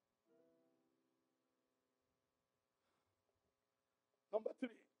 Number 3,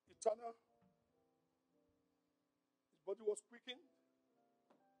 eternal. His body was quickened.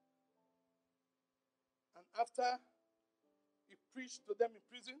 And after he preached to them in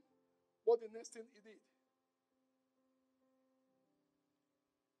prison, what the next thing he did?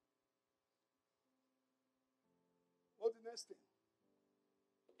 What the next thing?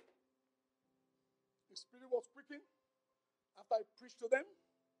 His spirit was quickened. After he preached to them,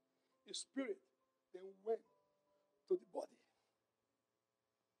 his spirit then went to the body.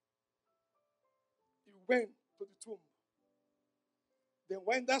 He went to the tomb. Then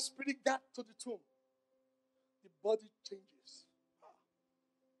when that spirit got to the tomb, the body changes.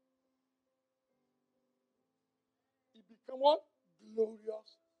 It became what?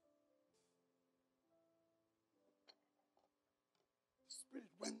 Glorious. The spirit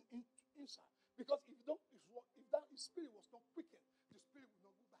went inside. Because if that spirit was not quickened, the spirit would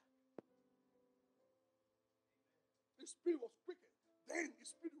not go back. The spirit was quickened. Then his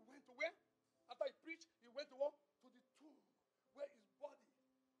spirit went to where? After he preached, he went to what? To the tomb, where his body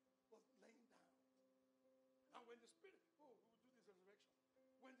was laying down. And when the spirit, we will do this resurrection.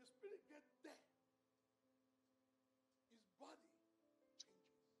 When the spirit gets there, his body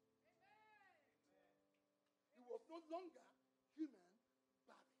changes. It was no longer human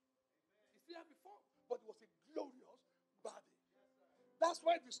body. He still had before, but it was a glorious body. That's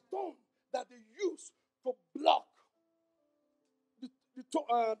why the stone that they used to block the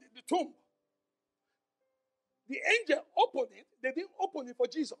tomb, the angel opened it. They didn't open it for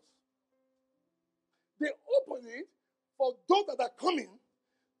Jesus. They opened it for those that are coming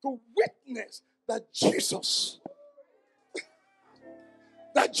to witness that Jesus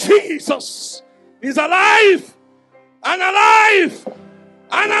is alive and alive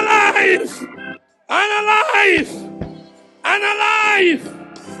and alive and alive and alive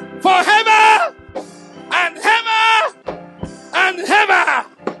forever and ever and ever.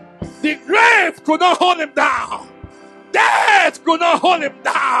 The grave could not hold him down. Death could not hold him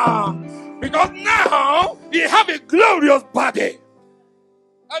down. Because now he have a glorious body.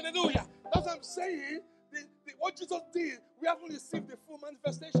 Hallelujah. That's what I'm saying. What Jesus did, we haven't received the full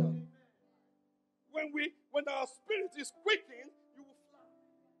manifestation. When our spirit is quickened, you will fly.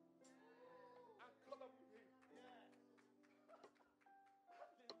 And color with him. Hallelujah.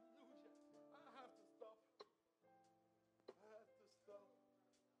 I have to stop.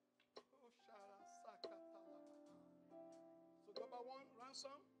 So number 1,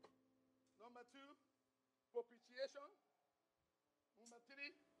 ransom. Number 2, propitiation. Number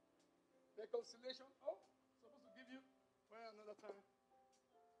 3, reconciliation. Oh, supposed to give you another time.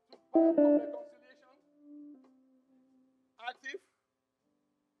 2 reconciliation. Active.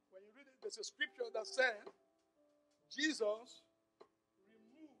 When you read it, there's a scripture that said Jesus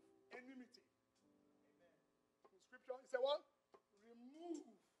removed enmity. The scripture, it said what? Remove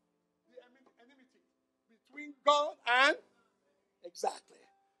the enmity between God and exactly.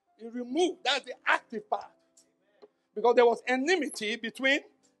 He removed. That's the active part. Because there was enmity between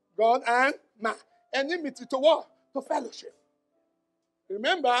God and man. Enmity to what? To fellowship.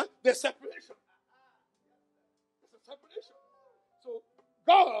 Remember the separation. It's a separation. So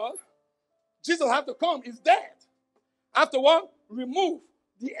God, Jesus have to come, is dead. After what? Remove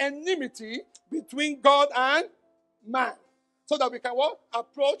the enmity between God and man. So that we can what?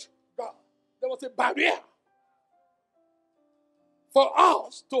 Approach God. There was a barrier for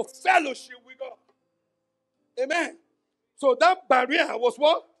us to fellowship with God. Amen. So that barrier was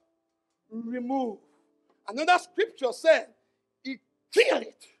what? Removed. Another scripture said, he killed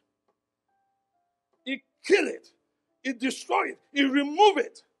it. He killed it. He destroyed it. He removed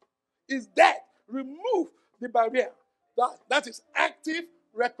it. It's dead. Remove the barrier. That is active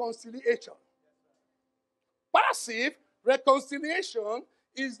reconciliation. Passive reconciliation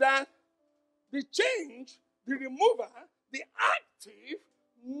is that the change, the remover, the active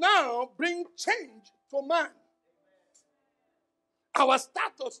now bring change to man. Our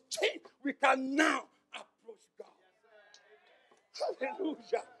status changed. We can now approach God.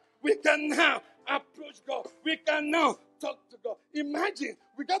 Hallelujah. We can now approach God. We can now talk to God. Imagine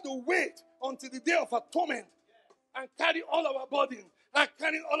we got to wait until the day of atonement and carry all our burden and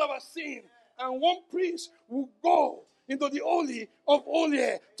carry all our sin. And one priest will go into the Holy of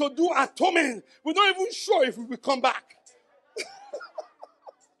Holies to do atonement. We're not even sure if we will come back.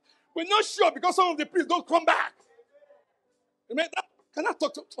 We're not sure because some of the priests don't come back. Amen. Can I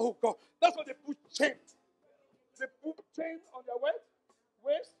talk to? Oh God, that's why they put chains. They put chains on their waist.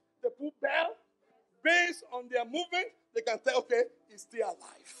 based on their movement, they can tell, okay, he's still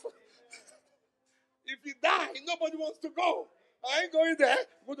alive. If he died, nobody wants to go. I ain't going there.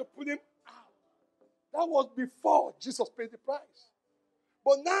 I'm going to put him out. That was before Jesus paid the price.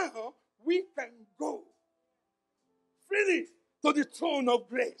 But now, we can go freely to the throne of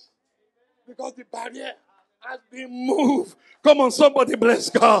grace. Because the barrier has been moved. Come on, somebody bless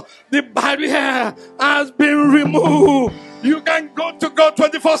God. The barrier has been removed. You can go to God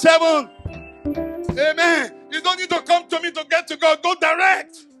 24/7. Amen. You don't need to come to me to get to God. Go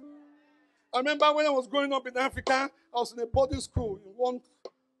direct. I remember when I was growing up in Africa, I was in a boarding school in one,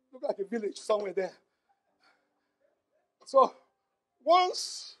 look like a village somewhere there. So,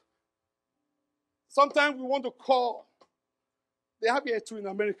 sometimes we want to call, they have here too in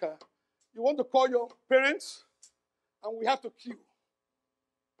America, you want to call your parents, and we have to queue.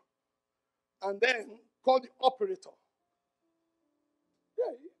 And then call the operator.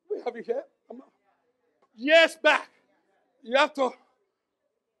 Yeah, we have it here. Years back, you have to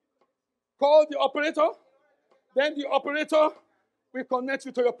call the operator, then the operator will connect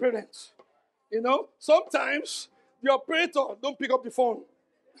you to your parents. You know, sometimes the operator don't pick up the phone.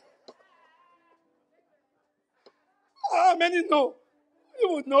 How many know?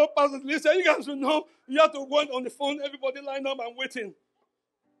 You would know, Pastor Lisa, you guys would know. You have to go on the phone, everybody line up and waiting.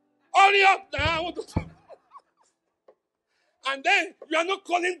 Hurry up now, I want to talk. And then you are not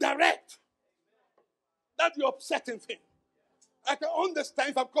calling direct. That's the upsetting thing. I can understand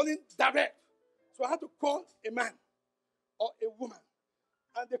if I'm calling direct. So I have to call a man or a woman.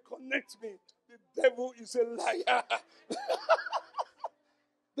 And they connect me. The devil is a liar.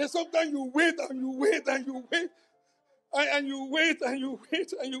 Then sometimes you wait and you wait and you wait. And you wait and you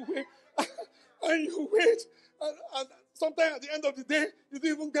wait and you wait. And you wait. And sometimes at the end of the day, you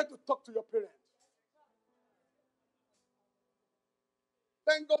don't even get to talk to your parents.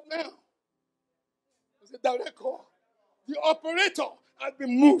 Thank God now. It's a direct call. The operator has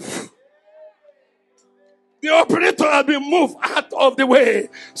been moved. The operator has been moved out of the way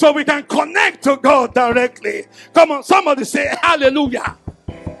so we can connect to God directly. Come on, somebody say hallelujah.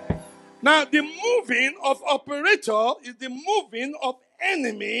 Now, the moving of operator is the moving of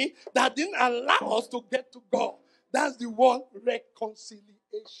enemy that didn't allow us to get to God. That's the word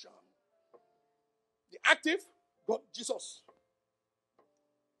reconciliation. The active, God, Jesus.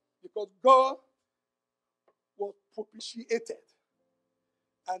 Because God was propitiated.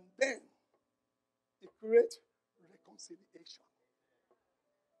 And then He created reconciliation.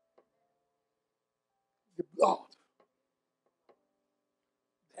 The blood.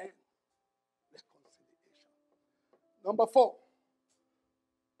 Then reconciliation. Number 4.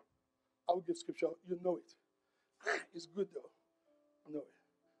 I will give scripture. You know it. It's good though. You know it.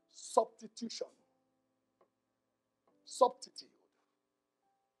 Substitution. Substitute.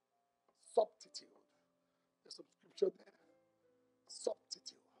 Substitute. There's some scripture there.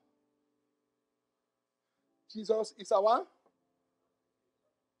 Substitute. Jesus is our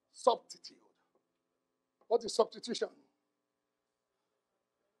substitute. What is substitution?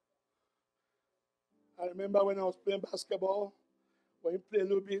 I remember when I was playing basketball, when you play a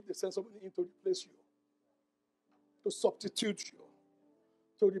little bit, they send somebody in to replace you, to substitute you,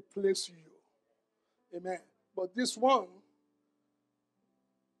 to replace you. Amen. But this one,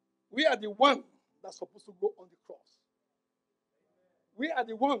 we are the one that's supposed to go on the cross. We are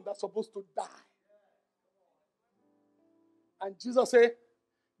the one that's supposed to die. And Jesus said,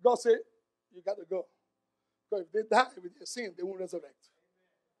 God said, you got to go. Because if they die with their sin, they won't resurrect.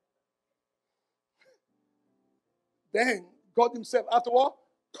 Then God himself, afterward,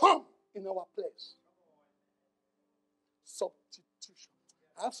 come in our place. Substitution.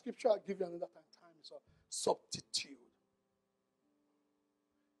 I have scripture, I'll give you another time. It's a substitute.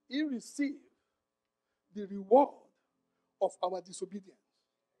 He received the reward of our disobedience.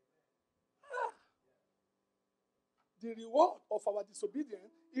 The reward of our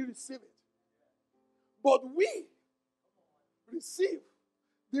disobedience, he received it. But we receive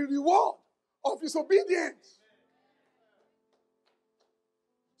the reward of his obedience.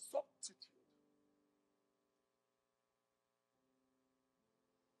 Substitute.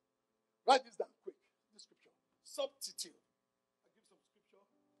 Write this down quick. This scripture. Substitute. I give some scripture.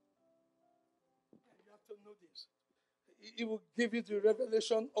 You have to know this. He will give you the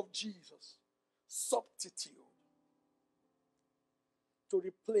revelation of Jesus. Substitute. To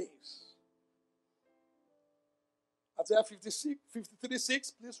replace. Isaiah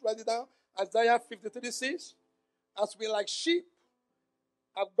 53:6, please write it down. Isaiah 53:6. As we like sheep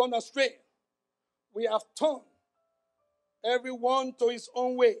have gone astray, we have turned everyone to his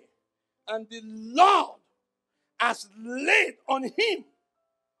own way, and the Lord has laid on him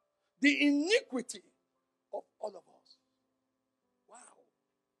the iniquity all of us. Wow.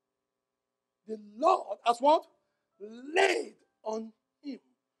 The Lord has what? Laid on him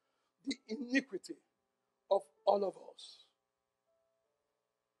the iniquity of all of us.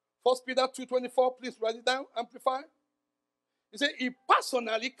 1 Peter 2:24, please write it down, amplify. He said, he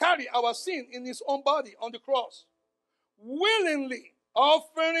personally carried our sin in his own body on the cross, willingly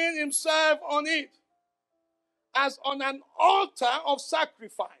offering himself on it as on an altar of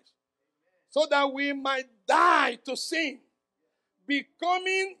sacrifice, so that we might die to sin,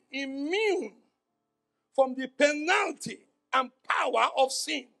 becoming immune from the penalty and power of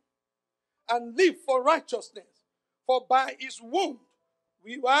sin, and live for righteousness. For by his wound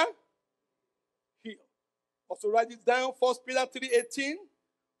we were healed. Also write it down, 1 Peter 3:18.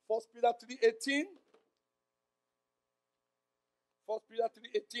 1 Peter 3:18. 1 Peter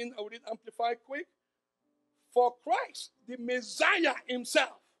 3:18, I will read amplify quick. For Christ, the Messiah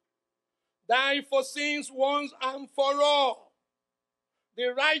himself, died for sins once and for all.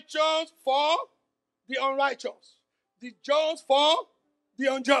 The righteous for the unrighteous. The just for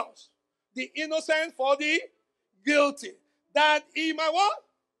the unjust. The innocent for the guilty. That he might what?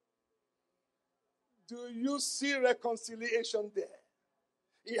 Do you see reconciliation there?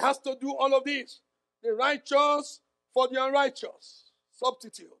 He has to do all of this. The righteous for the unrighteous.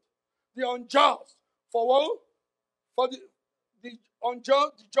 Substitute. The unjust for what? For the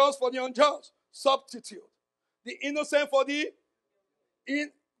unjust, the just for the unjust. Substitute. The innocent for the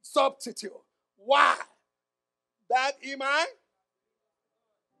substitute. Why? That he might?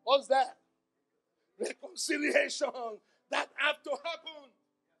 What's that? Reconciliation. That have to happen.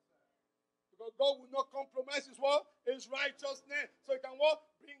 Because God will not compromise his word, his righteousness. So he can what?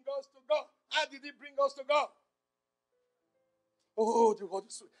 Bring us to God. How did he bring us to God? Oh, the word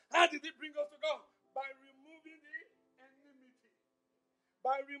is sweet. How did he bring us to God? By removing the enmity.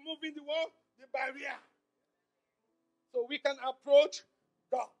 By removing the what? The barrier. So we can approach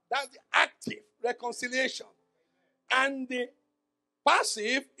God. That's the active reconciliation. And the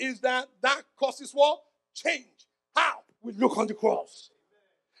passive is that causes what? Change. How? We look on the cross.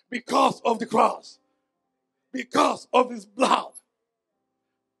 Because of the cross. Because of his blood.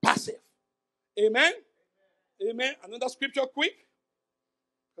 Passive. Amen? Amen. Another scripture quick.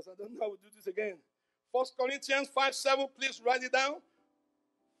 Because I don't know how to do this again. 1 Corinthians 5:7. Please write it down.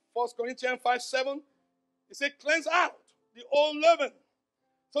 1 Corinthians 5:7. It says, cleanse out the old leaven,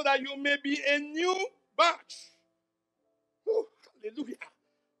 so that you may be a new batch. Oh, hallelujah.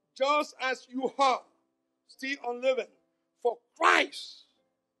 Just as you are still unleavened. For Christ,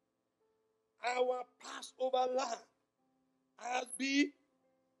 our Passover lamb, has been.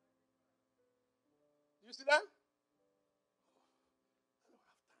 You see that?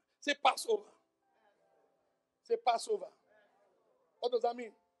 Say Passover. Say Passover. What does that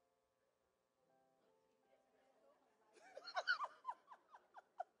mean?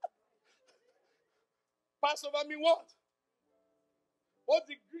 Passover mean what? What's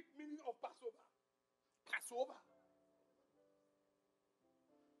the Greek meaning of Passover? Passover.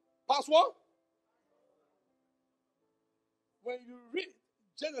 Passover? When you read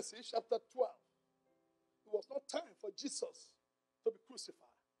Genesis chapter 12, it was not time for Jesus to be crucified.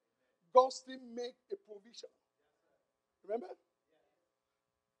 God still made a provision. Remember?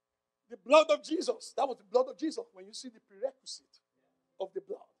 The blood of Jesus. That was the blood of Jesus. When you see the prerequisite of the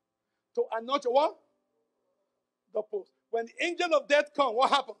blood. To anoint your what? The post. When the angel of death come, what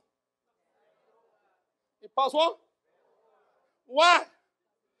happened? It passed what? Why?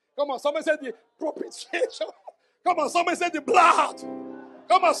 Come on, somebody said the propitiation. Come on, somebody said the blood.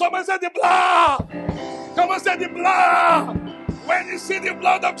 Come on, somebody said the blood. Come on, say the blood. When you see the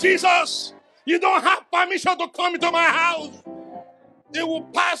blood of Jesus, you don't have permission to come into my house. It will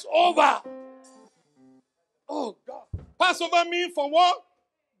pass over. Oh, God. Passover means from what?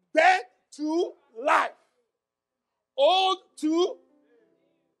 Death to life. Old to.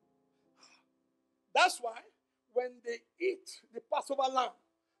 That's why when they eat the Passover lamb,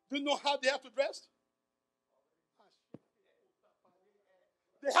 do you know how they have to dress?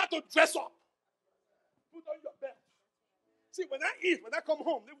 They have to dress up. Put on your belt. See, when I eat, when I come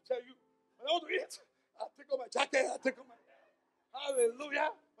home, they will tell you, when I want to eat, I take off my jacket, I take off my... Hallelujah.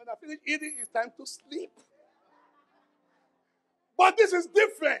 When I finish eating, it's time to sleep. But this is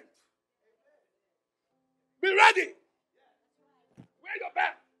different. Be ready. Wear your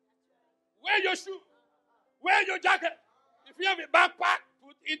belt. Wear your shoe. Wear your jacket. If you have a backpack,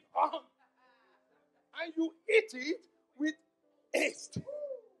 put it on. And you eat it with haste.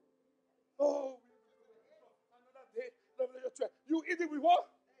 Oh, another day. You eat it with what?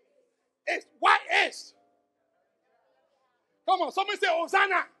 Haste. Why haste? Come on, somebody say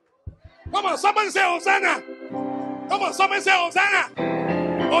Hosanna. Come on, somebody say Hosanna. Come on, somebody say Hosanna.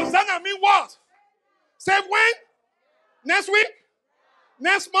 Hosanna mean what? Say when? Next week?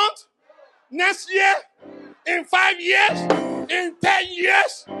 Next month? Next year? In 5 years? In 10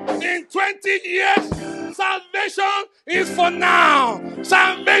 years? In 20 years? Salvation is for now.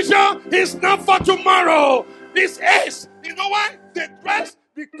 Salvation is not for tomorrow. This is. You know why? The dress,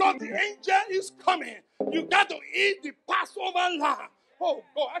 because the angel is coming. You got to eat the Passover lamb. Oh,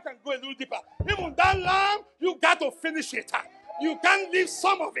 God, I can go a little deeper. Even that lamb, you got to finish it. You can't leave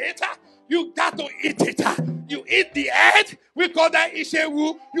some of it. You got to eat it. You eat the head. We call that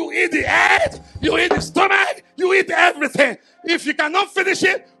Ishewu. You eat the head. You eat the stomach. You eat everything. If you cannot finish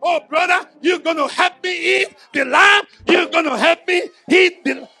it, oh, brother, you're going to help me eat the lamb. You're going to help me eat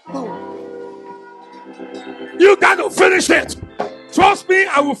the... Oh. You got to finish it. Trust me,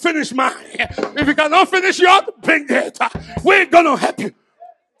 I will finish mine. If you cannot finish yours, bring it. We're going to help you.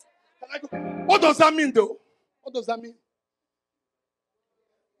 What does that mean, though? What does that mean?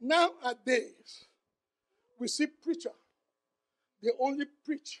 Nowadays, we see preacher. They only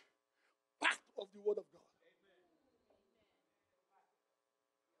preach part of the word of God.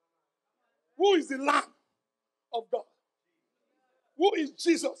 Who is the Lamb of God? Who is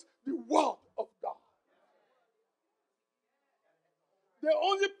Jesus? The Word of God. They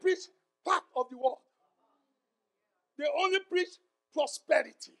only preach part of the word. They only preach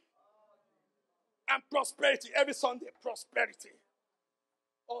prosperity. And prosperity every Sunday, prosperity.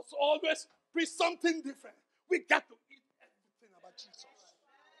 Also always preach something different. We got to eat everything about Jesus.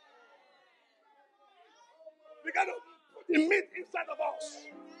 We got to put the meat inside of us.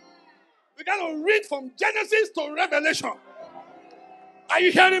 We got to read from Genesis to Revelation. Are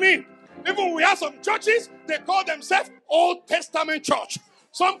you hearing me? Even we have some churches, they call themselves Old Testament church.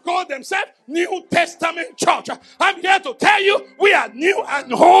 Some call themselves New Testament church. I'm here to tell you, we are New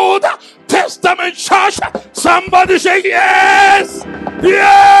and Old Testament church. Somebody say yes.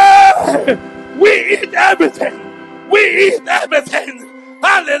 Yeah. We eat everything. We eat everything.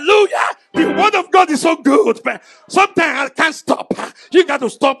 Hallelujah. The word of God is so good, but sometimes I can't stop. You got to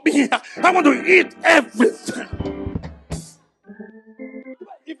stop me. I want to eat everything.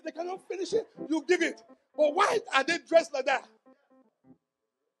 If they cannot finish it, you give it. But why are they dressed like that?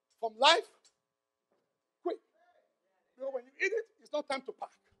 From life, quick. You know, when you eat it, it's not time to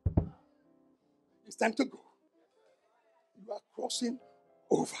pack. It's time to go. You are crossing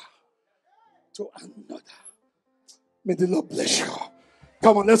over to another. May the Lord bless you.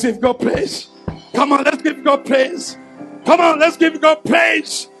 Come on, let's give God praise. Come on, let's give God praise. Come on, let's give God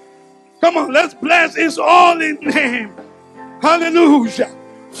praise. Come on, let's bless His holy name. Hallelujah.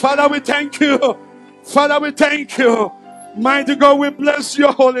 Father, we thank you. Father, we thank you. Mighty God, we bless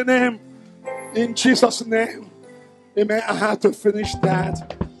your holy name. In Jesus' name. Amen. I have to finish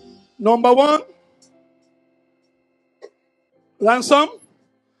that. Number 1, ransom.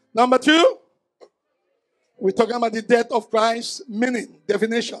 Number 2, we're talking about the death of Christ, meaning,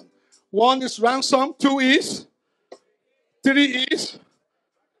 definition. 1 is ransom, 2 is, 3 is.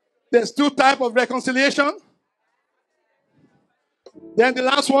 There's 2 types of reconciliation. Then the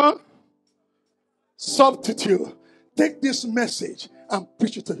last one, substitute. Take this message and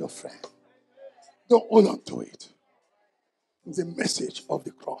preach it to your friend. Don't hold on to it. It's the message of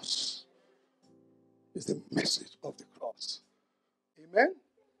the cross. It's the message of the cross. Amen?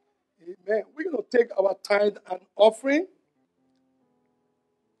 Amen. We're going to take our tithe and offering.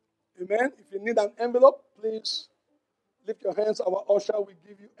 Amen. If you need an envelope, please lift your hands. Our usher will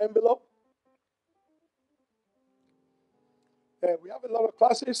give you envelope. We have a lot of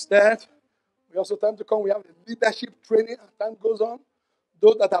classes that we also time to come. We have a leadership training as time goes on.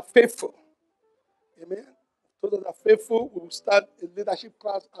 Those that are faithful. Amen. Those that are faithful, we will start a leadership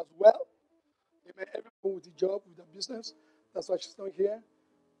class as well. Amen. Everyone with a job, with a business. That's why she's not here.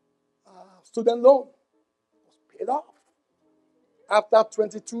 Student loan was paid off after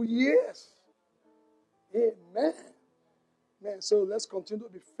 22 years. Amen. Man, so let's continue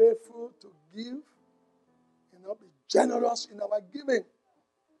to be faithful, to give, be generous in our giving.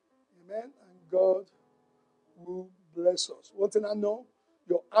 Amen. And God will bless us. One thing I know,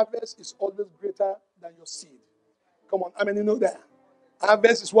 your harvest is always greater than your seed. Come on, how many know that?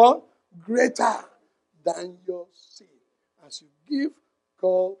 Harvest is what? Greater than your seed. As you give,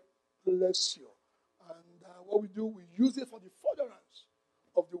 God bless you. And what we do, we use it for the furtherance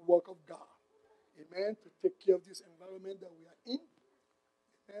of the work of God. Amen. To take care of this environment that we are in.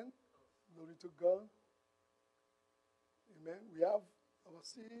 Amen. Glory to God. Amen. We have our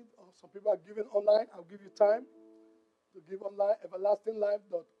seed. Some people are giving online. I'll give you time to give online.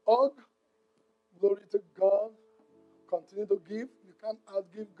 EverlastingLife.org. Glory to God. Continue to give. You can't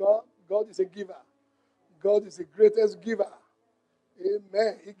outgive God. God is a giver. God is the greatest giver.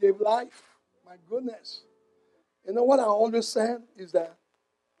 Amen. He gave life. My goodness. You know what I always say is that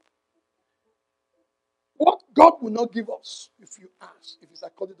what God will not give us if you ask, if it's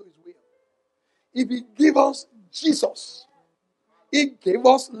according to his will. If he gave us Jesus, he gave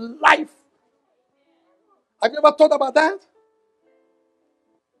us life. Have you ever thought about that?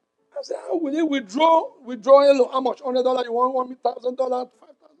 I said, how will he withdraw how much? $100 you want, $1,000, $5,000?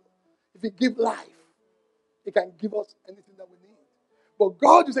 If he give life, he can give us anything that we need. But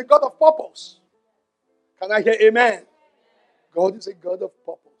God is a God of purpose. Can I hear amen? God is a God of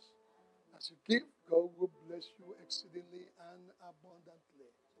purpose. As you give, God will bless you exceedingly and abundantly.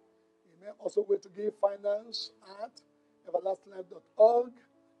 Amen. Also, we're to give finance at EverlastingLife.org.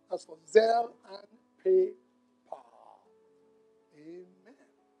 As for ZELLE and PayPal. Amen.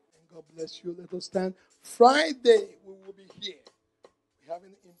 And God bless you. Let us stand. Friday, we will be here. We're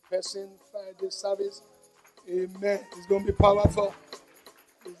having an in-person Friday service. Amen. It's going to be powerful.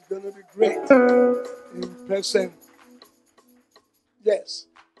 It's going to be great. In person. Yes.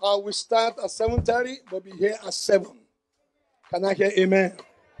 We start at 7:30, but be here at 7. Can I hear amen?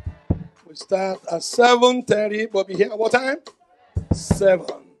 We start at 7:30, but be here at what time? 7.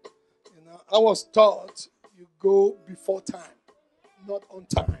 You know, I was taught you go before time, not on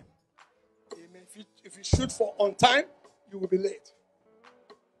time. Amen. If you shoot for on time, you will be late.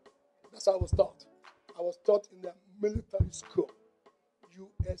 That's how I was taught. I was taught in the military school,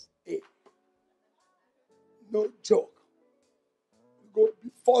 USA. No joke. Go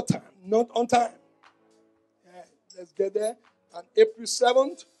before time, not on time. Yeah, let's get there. And April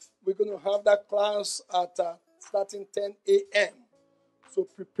 7th, we're going to have that class at starting 10 a.m. So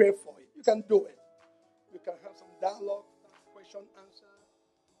prepare for it. You can do it. You can have some dialogue, question, answer.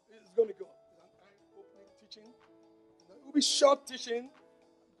 It's going to go. It's an eye-opening teaching. It will be short teaching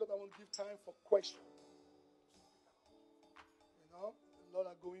because I want to give time for questions. You know, a lot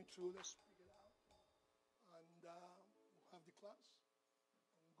are going through. Let's speak it out. And we'll have the class.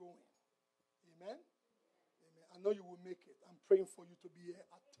 Going. Amen? Amen. I know you will make it. I'm praying for you to be here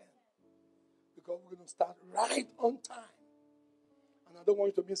at 10. Because we're going to start right on time. And I don't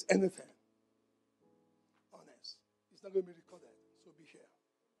want you to miss anything. Honest. It's not going to be recorded. So be here.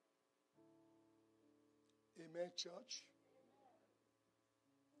 Amen, church.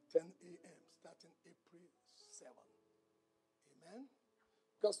 10 a.m. starting April 7. Amen?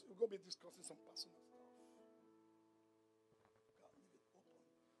 Because we're going to be discussing some personal stuff.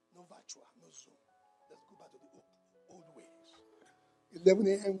 No virtual, no Zoom. Let's go back to the old ways. 11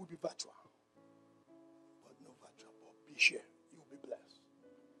 a.m. will be virtual. But no virtual. But be here. You'll be blessed.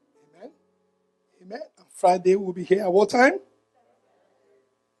 Amen? Amen. And Friday we'll be here at what time?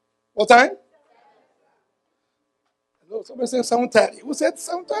 What time? Hello, somebody said 7:30. Who said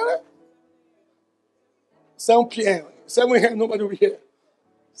 7:30? 7 p.m. 7 a.m. Nobody will be here.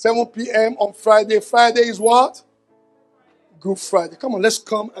 7 p.m. on Friday. Friday is what? Good Friday. Come on, let's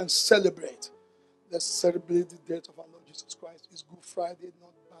come and celebrate. Let's celebrate the death of our Lord Jesus Christ. It's Good Friday,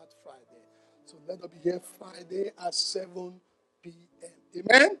 not Bad Friday. So let us be here Friday at 7 p.m.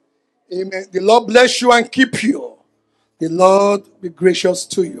 Amen? Amen. The Lord bless you and keep you. The Lord be gracious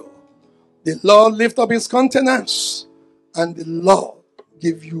to you. The Lord lift up his countenance. And the Lord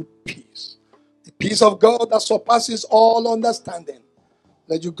give you peace. The peace of God that surpasses all understanding.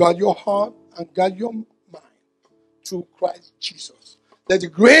 Let you guard your heart and guard your mind. Through Christ Jesus. Let the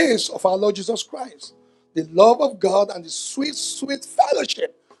grace of our Lord Jesus Christ, the love of God, and the sweet, sweet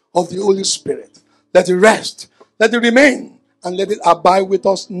fellowship of the Holy Spirit, let it rest, let it remain, and let it abide with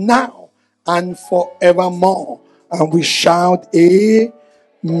us now and forevermore. And we shout, Amen,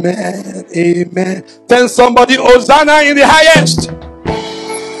 Amen. Tell somebody, Hosanna in the highest.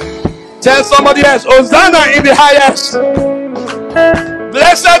 Tell somebody else, Hosanna in the highest.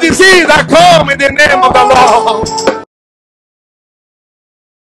 Blessed is he that come in the name of the Lord.